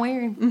kind of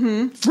weird.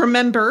 Mm-hmm.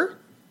 Remember,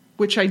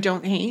 which I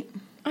don't hate.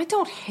 I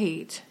don't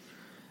hate.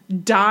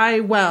 Die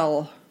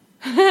well.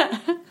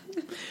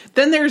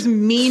 Then there's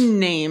mean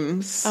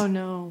names. Oh,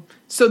 no.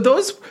 So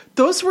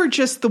those were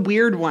just the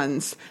weird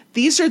ones.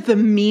 These are the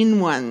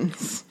mean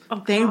ones.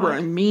 Oh, they were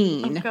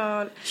mean. Oh,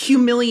 God.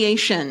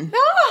 Humiliation.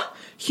 Ah!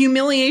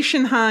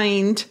 Humiliation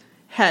Hind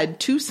had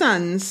 2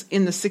 sons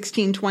in the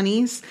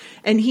 1620s,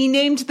 and he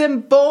named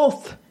them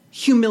both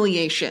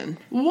Humiliation.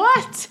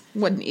 What?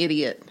 What an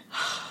idiot.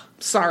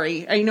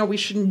 Sorry. I know we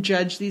shouldn't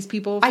judge these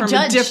people from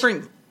a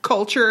different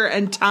culture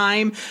and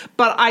time,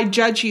 but I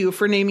judge you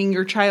for naming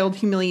your child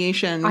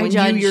Humiliation when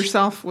you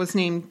yourself was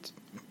named...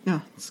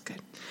 No, it's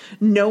good.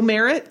 No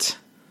merit.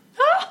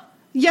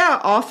 Yeah,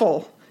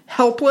 awful.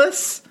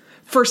 Helpless.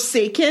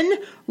 Forsaken.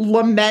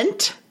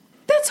 Lament.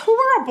 That's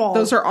horrible.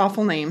 Those are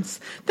awful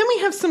names. Then we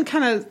have some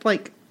kind of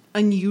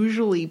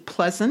unusually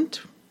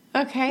pleasant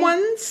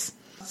ones.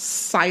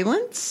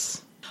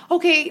 Silence.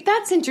 Okay,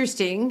 that's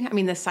interesting. I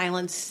mean, the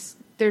silence,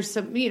 there's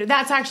some,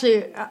 that's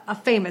actually a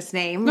famous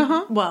name.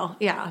 Uh-huh. Well,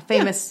 yeah, a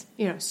famous,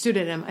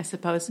 pseudonym, I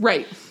suppose.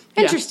 Right.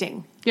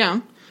 Interesting. Yeah.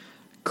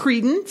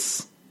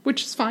 Credence,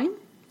 which is fine.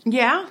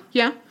 Yeah.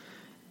 Yeah.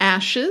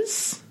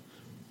 Ashes.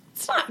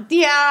 It's not,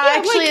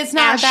 actually, it's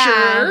not Asher.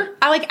 bad.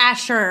 I like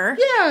Asher.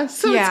 Yeah,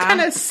 so it's kind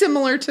of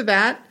similar to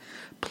that.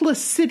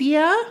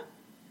 Placidia.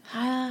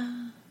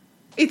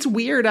 It's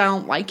weird. I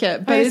don't like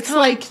it, but it's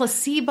like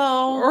placebo,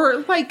 or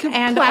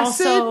and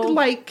placid, also,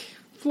 like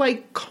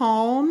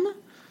calm.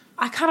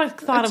 I kind of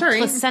thought of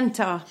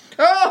placenta.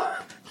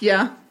 Oh,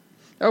 yeah.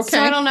 Okay. So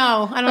I don't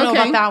know. I don't know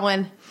about that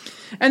one.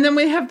 And then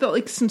we have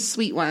some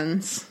sweet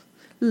ones.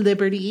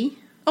 Liberty.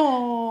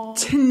 Oh.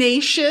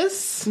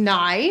 Tenacious.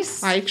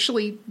 Nice. I'm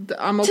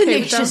okay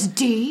Tenacious with them.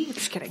 D. I'm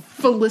just kidding.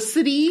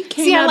 Felicity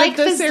came out of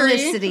this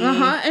Felicity.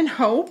 area. And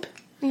Hope.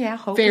 Yeah,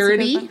 Hope.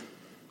 Verity.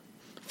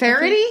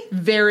 Verity?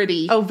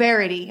 Verity. Oh,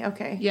 Verity.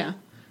 Okay. Yeah.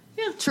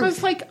 Yeah. Truth. I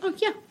was like,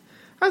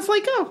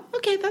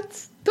 okay,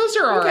 those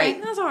are all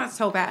right. Those aren't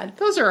so bad.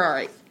 Those are all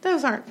right.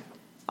 Those aren't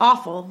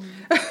awful.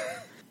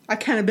 I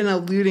kind of been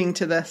alluding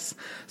to this.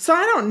 So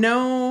I don't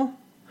know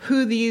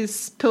who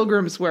these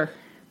pilgrims were.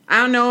 I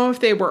don't know if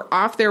they were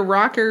off their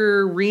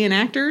rocker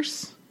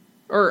reenactors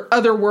or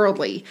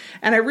otherworldly.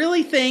 And I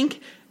really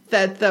think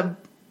that the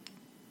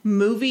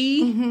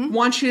movie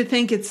wants you to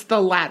think it's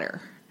the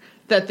latter.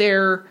 That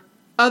they're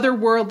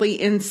otherworldly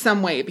in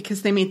some way,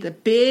 because they made the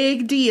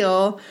big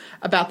deal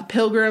about the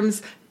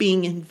pilgrims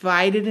being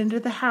invited into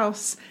the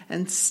house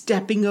and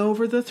stepping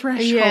over the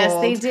threshold. Yes,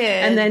 they did.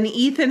 And then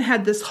Ethan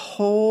had this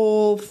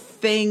whole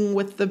thing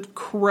with the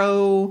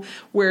crow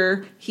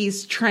where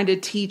he's trying to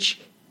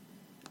teach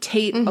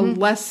Tate a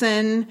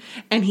lesson,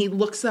 and he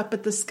looks up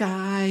at the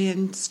sky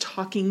and is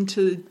talking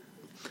to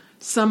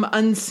some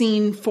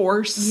unseen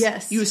force.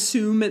 Yes. You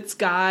assume it's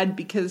God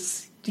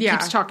because he Yeah.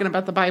 keeps talking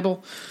about the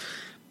Bible.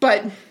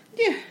 But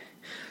yeah.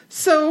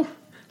 So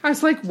I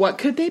was like, what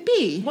could they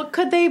be? What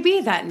could they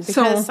be then?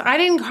 Because I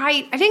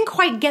didn't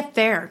quite get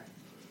there.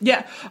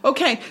 Yeah.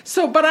 Okay.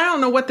 So, but I don't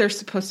know what they're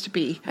supposed to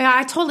be. Yeah,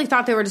 I totally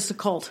thought they were just a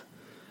cult.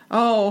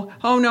 Oh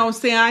no.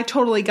 See, I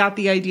totally got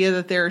the idea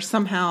that they're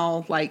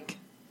somehow like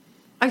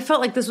I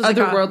felt like this was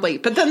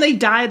otherworldly, but then they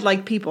died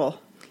like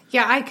people.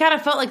 Yeah, I kind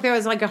of felt like there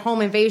was like a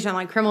home invasion,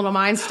 like Criminal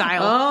Minds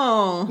style.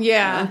 Oh.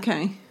 Yeah.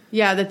 Okay.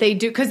 Yeah, that they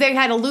do, because they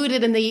had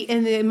alluded in the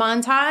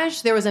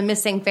montage there was a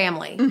missing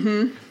family,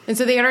 and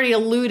so they had already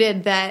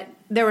alluded that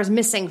there was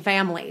missing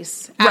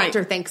families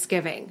after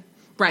Thanksgiving,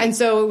 right? And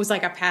so it was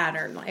like a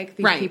pattern, like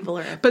these people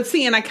are. But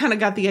see, and I kind of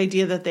got the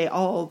idea that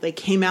they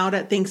came out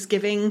at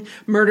Thanksgiving,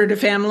 murdered a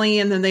family,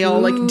 and then they all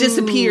like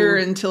disappear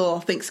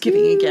until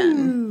Thanksgiving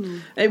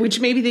again,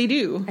 which maybe they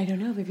do. I don't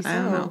know, maybe so. I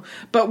don't know.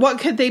 But what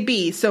could they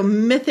be? So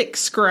Mythic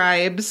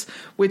Scribes,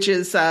 which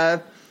is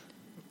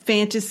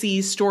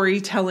fantasy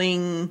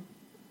storytelling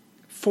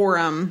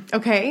forum,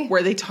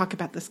 where they talk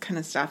about this kind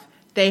of stuff.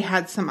 They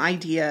had some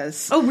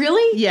ideas. Oh,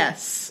 really?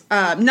 Yes,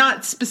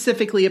 not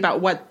specifically about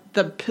what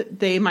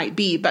they might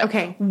be, but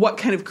what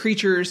kind of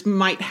creatures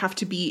might have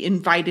to be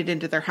invited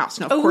into their house.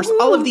 Now, of course,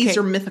 all of these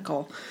are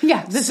mythical.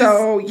 Yeah,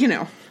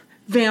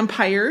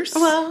 vampires.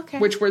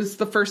 Which was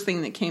the first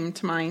thing that came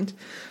to mind.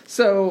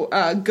 So,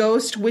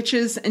 ghosts,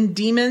 witches, and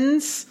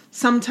demons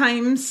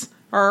sometimes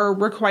are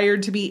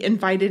required to be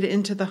invited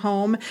into the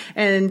home,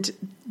 and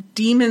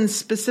demons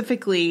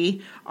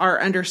specifically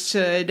are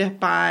understood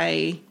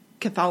by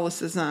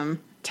Catholicism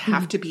to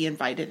have to be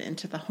invited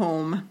into the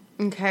home.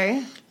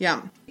 Okay.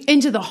 Yeah.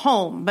 Into the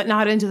home, but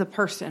not into the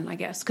person, I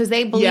guess, because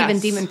they believe in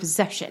demon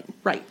possession.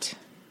 Right.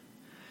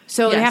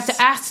 So they have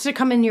to ask to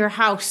come into your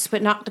house,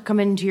 but not to come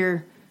into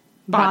your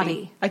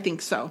body. I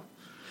think so.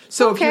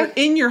 So if you're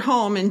in your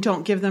home and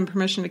don't give them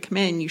permission to come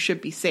in, you should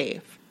be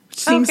safe.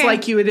 Seems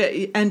like you would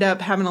end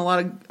up having a lot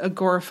of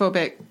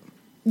agoraphobic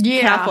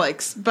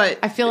Catholics, but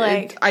I feel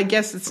like I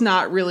guess it's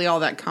not really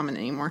all that common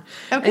anymore.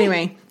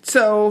 Anyway,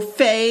 so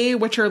fae,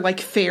 which are like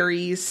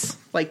fairies,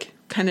 like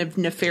kind of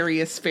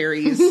nefarious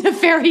fairies.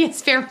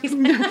 Nefarious fairies.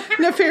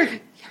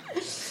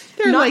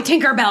 They're not like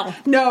Tinkerbell.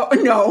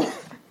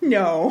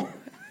 No.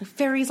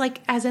 Fairies,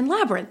 like as in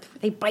Labyrinth,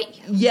 they bite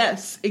you.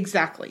 Yes,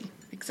 exactly.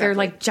 They're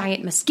like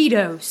giant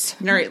mosquitoes.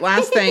 All right,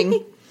 last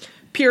thing.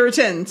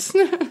 Puritans.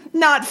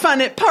 Not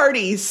fun at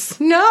parties.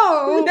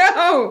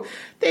 No.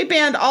 They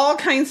banned all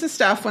kinds of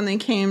stuff when they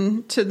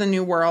came to the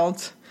New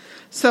World.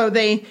 So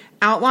they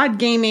outlawed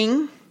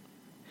gaming,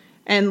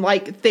 and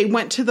like they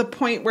went to the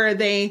point where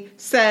they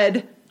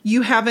said,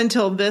 you have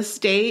until this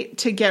date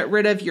to get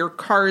rid of your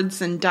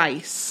cards and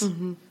dice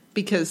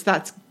because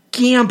that's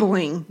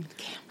gambling.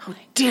 How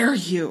dare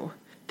you?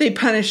 They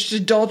punished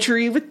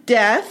adultery with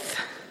death.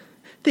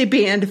 They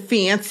banned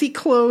fancy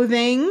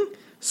clothing,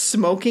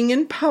 smoking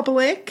in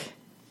public.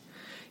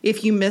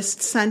 If you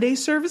missed Sunday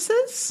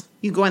services,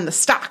 you go in the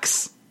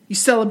stocks. You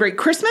celebrate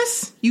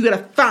Christmas, you get a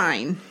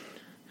fine.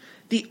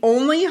 The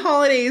only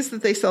holidays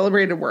that they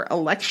celebrated were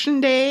Election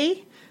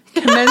Day.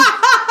 Hold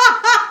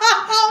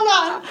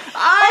on.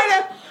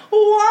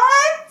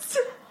 What?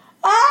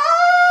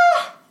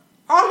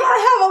 I'm going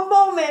to have a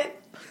moment.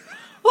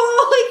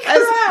 Holy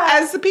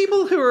crap. As the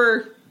people who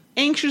are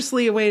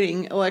anxiously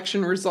awaiting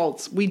election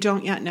results, we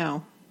don't yet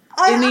know.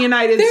 In the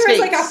United States. There is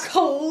like a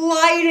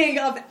colliding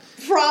of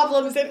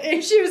problems and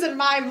issues in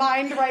my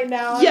mind right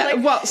now. Yeah,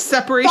 well,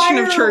 separation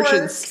of church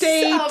and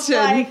state.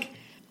 And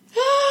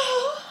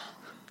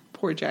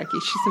poor Jackie,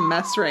 she's a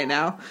mess right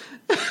now.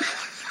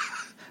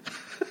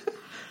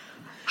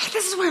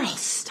 This is where it all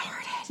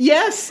started.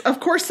 Yes, of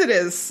course it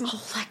is.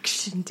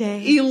 Election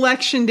Day.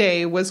 Election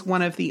Day was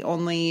one of the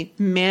only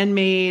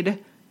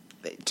man-made,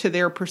 to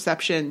their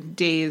perception,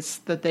 days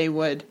that they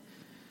would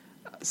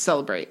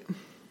celebrate.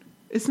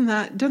 doesn't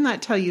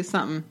that tell you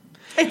something?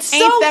 It's so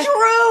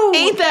true.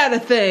 Ain't that a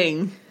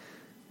thing?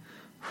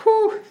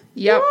 Whew.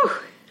 Yep.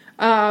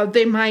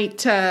 They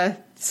might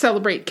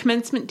celebrate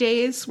commencement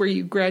days where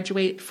you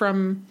graduate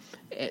from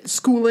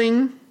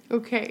schooling.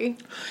 Okay.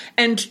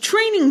 And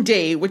training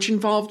day, which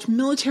involved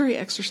military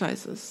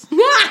exercises.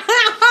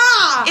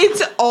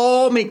 It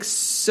all makes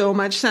so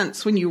much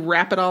sense when you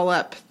wrap it all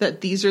up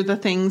that these are the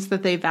things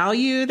that they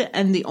valued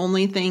and the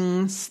only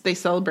things they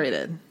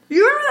celebrated.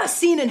 You remember that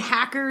scene in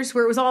Hackers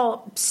where it was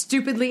all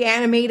stupidly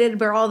animated,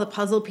 where all the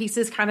puzzle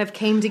pieces kind of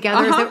came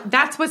together?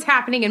 That's what's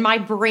happening in my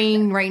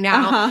brain right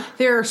now.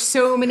 There are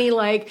so many,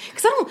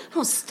 because I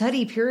don't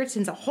study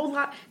Puritans a whole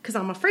lot because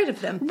I'm afraid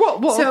of them.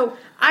 Well, so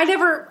I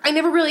never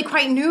really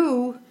quite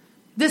knew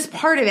this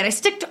part of it. I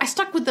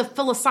stuck with the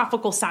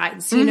philosophical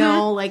sides, you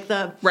know, like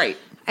the right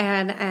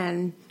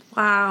and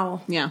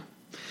wow, yeah.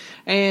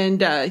 And,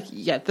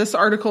 this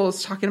article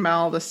is talking about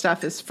all this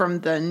stuff is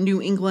from the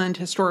New England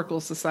Historical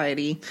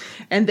Society.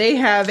 And they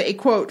have a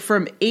quote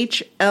from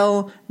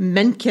H.L.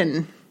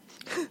 Mencken.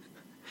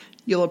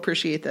 You'll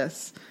appreciate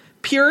this.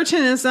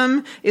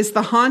 Puritanism is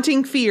the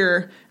haunting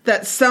fear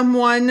that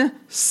someone,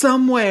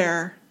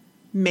 somewhere,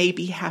 may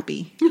be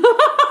happy.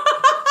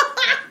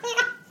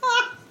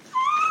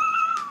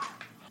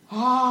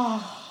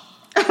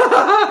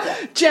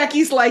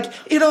 Jackie's like,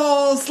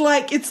 it's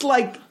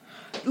like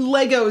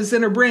Legos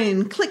in her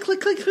brain. Click, click,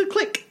 click, click,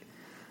 click.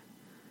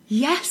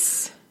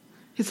 Yes.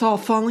 It's all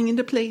falling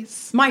into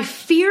place. My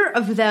fear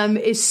of them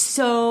is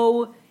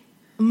so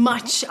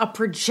much a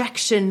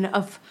projection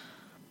of,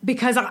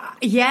 because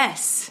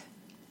yes.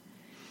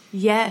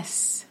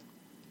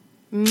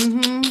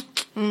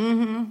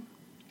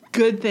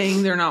 Good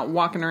thing they're not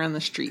walking around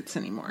the streets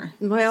anymore.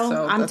 Well,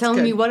 so I'm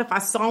telling you what, if I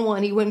saw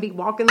one, he wouldn't be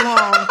walking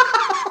long.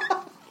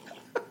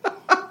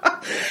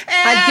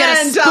 I'd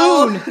get a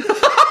spoon.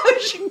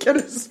 She can get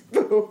a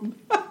spoon.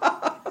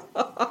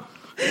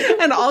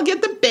 And I'll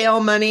get the bail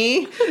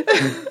money.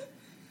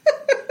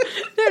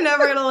 They're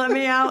never going to let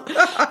me out.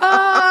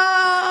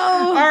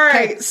 Oh. All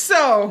right. Okay.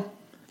 So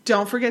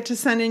don't forget to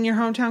send in your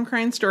hometown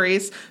crime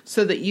stories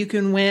so that you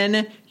can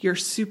win your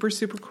super,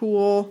 super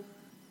cool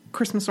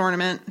Christmas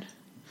ornament.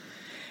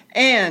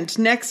 And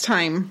next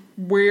time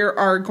we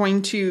are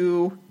going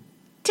to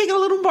take a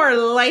little more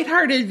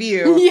lighthearted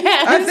view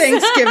of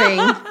Thanksgiving.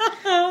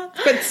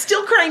 But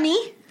still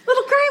crimey.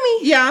 Little crimey.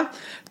 Yeah.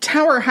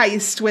 Tower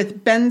Heist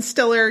with Ben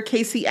Stiller,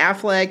 Casey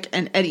Affleck,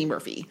 and Eddie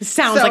Murphy.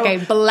 Sounds like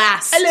a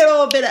blast. A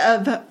little bit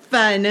of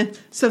fun.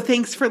 So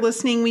thanks for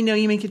listening. We know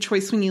you make a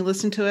choice when you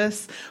listen to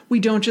us. We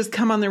don't just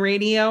come on the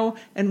radio,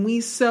 and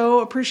we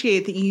so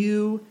appreciate that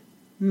you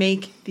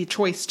make the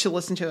choice to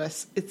listen to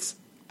us. It's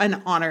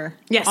an honor.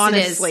 Yes,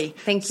 honestly. It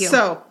is. Thank you.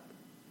 So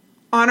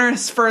honor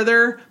us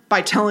further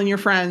by telling your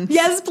friends.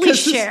 Yes,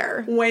 please share.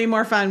 It's way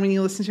more fun when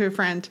you listen to a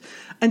friend.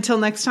 Until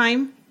next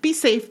time, be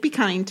safe, be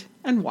kind,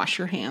 and wash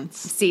your hands.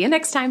 See you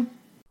next time.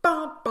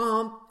 Bum,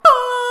 bum,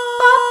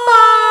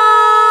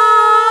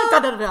 Da,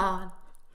 da, da.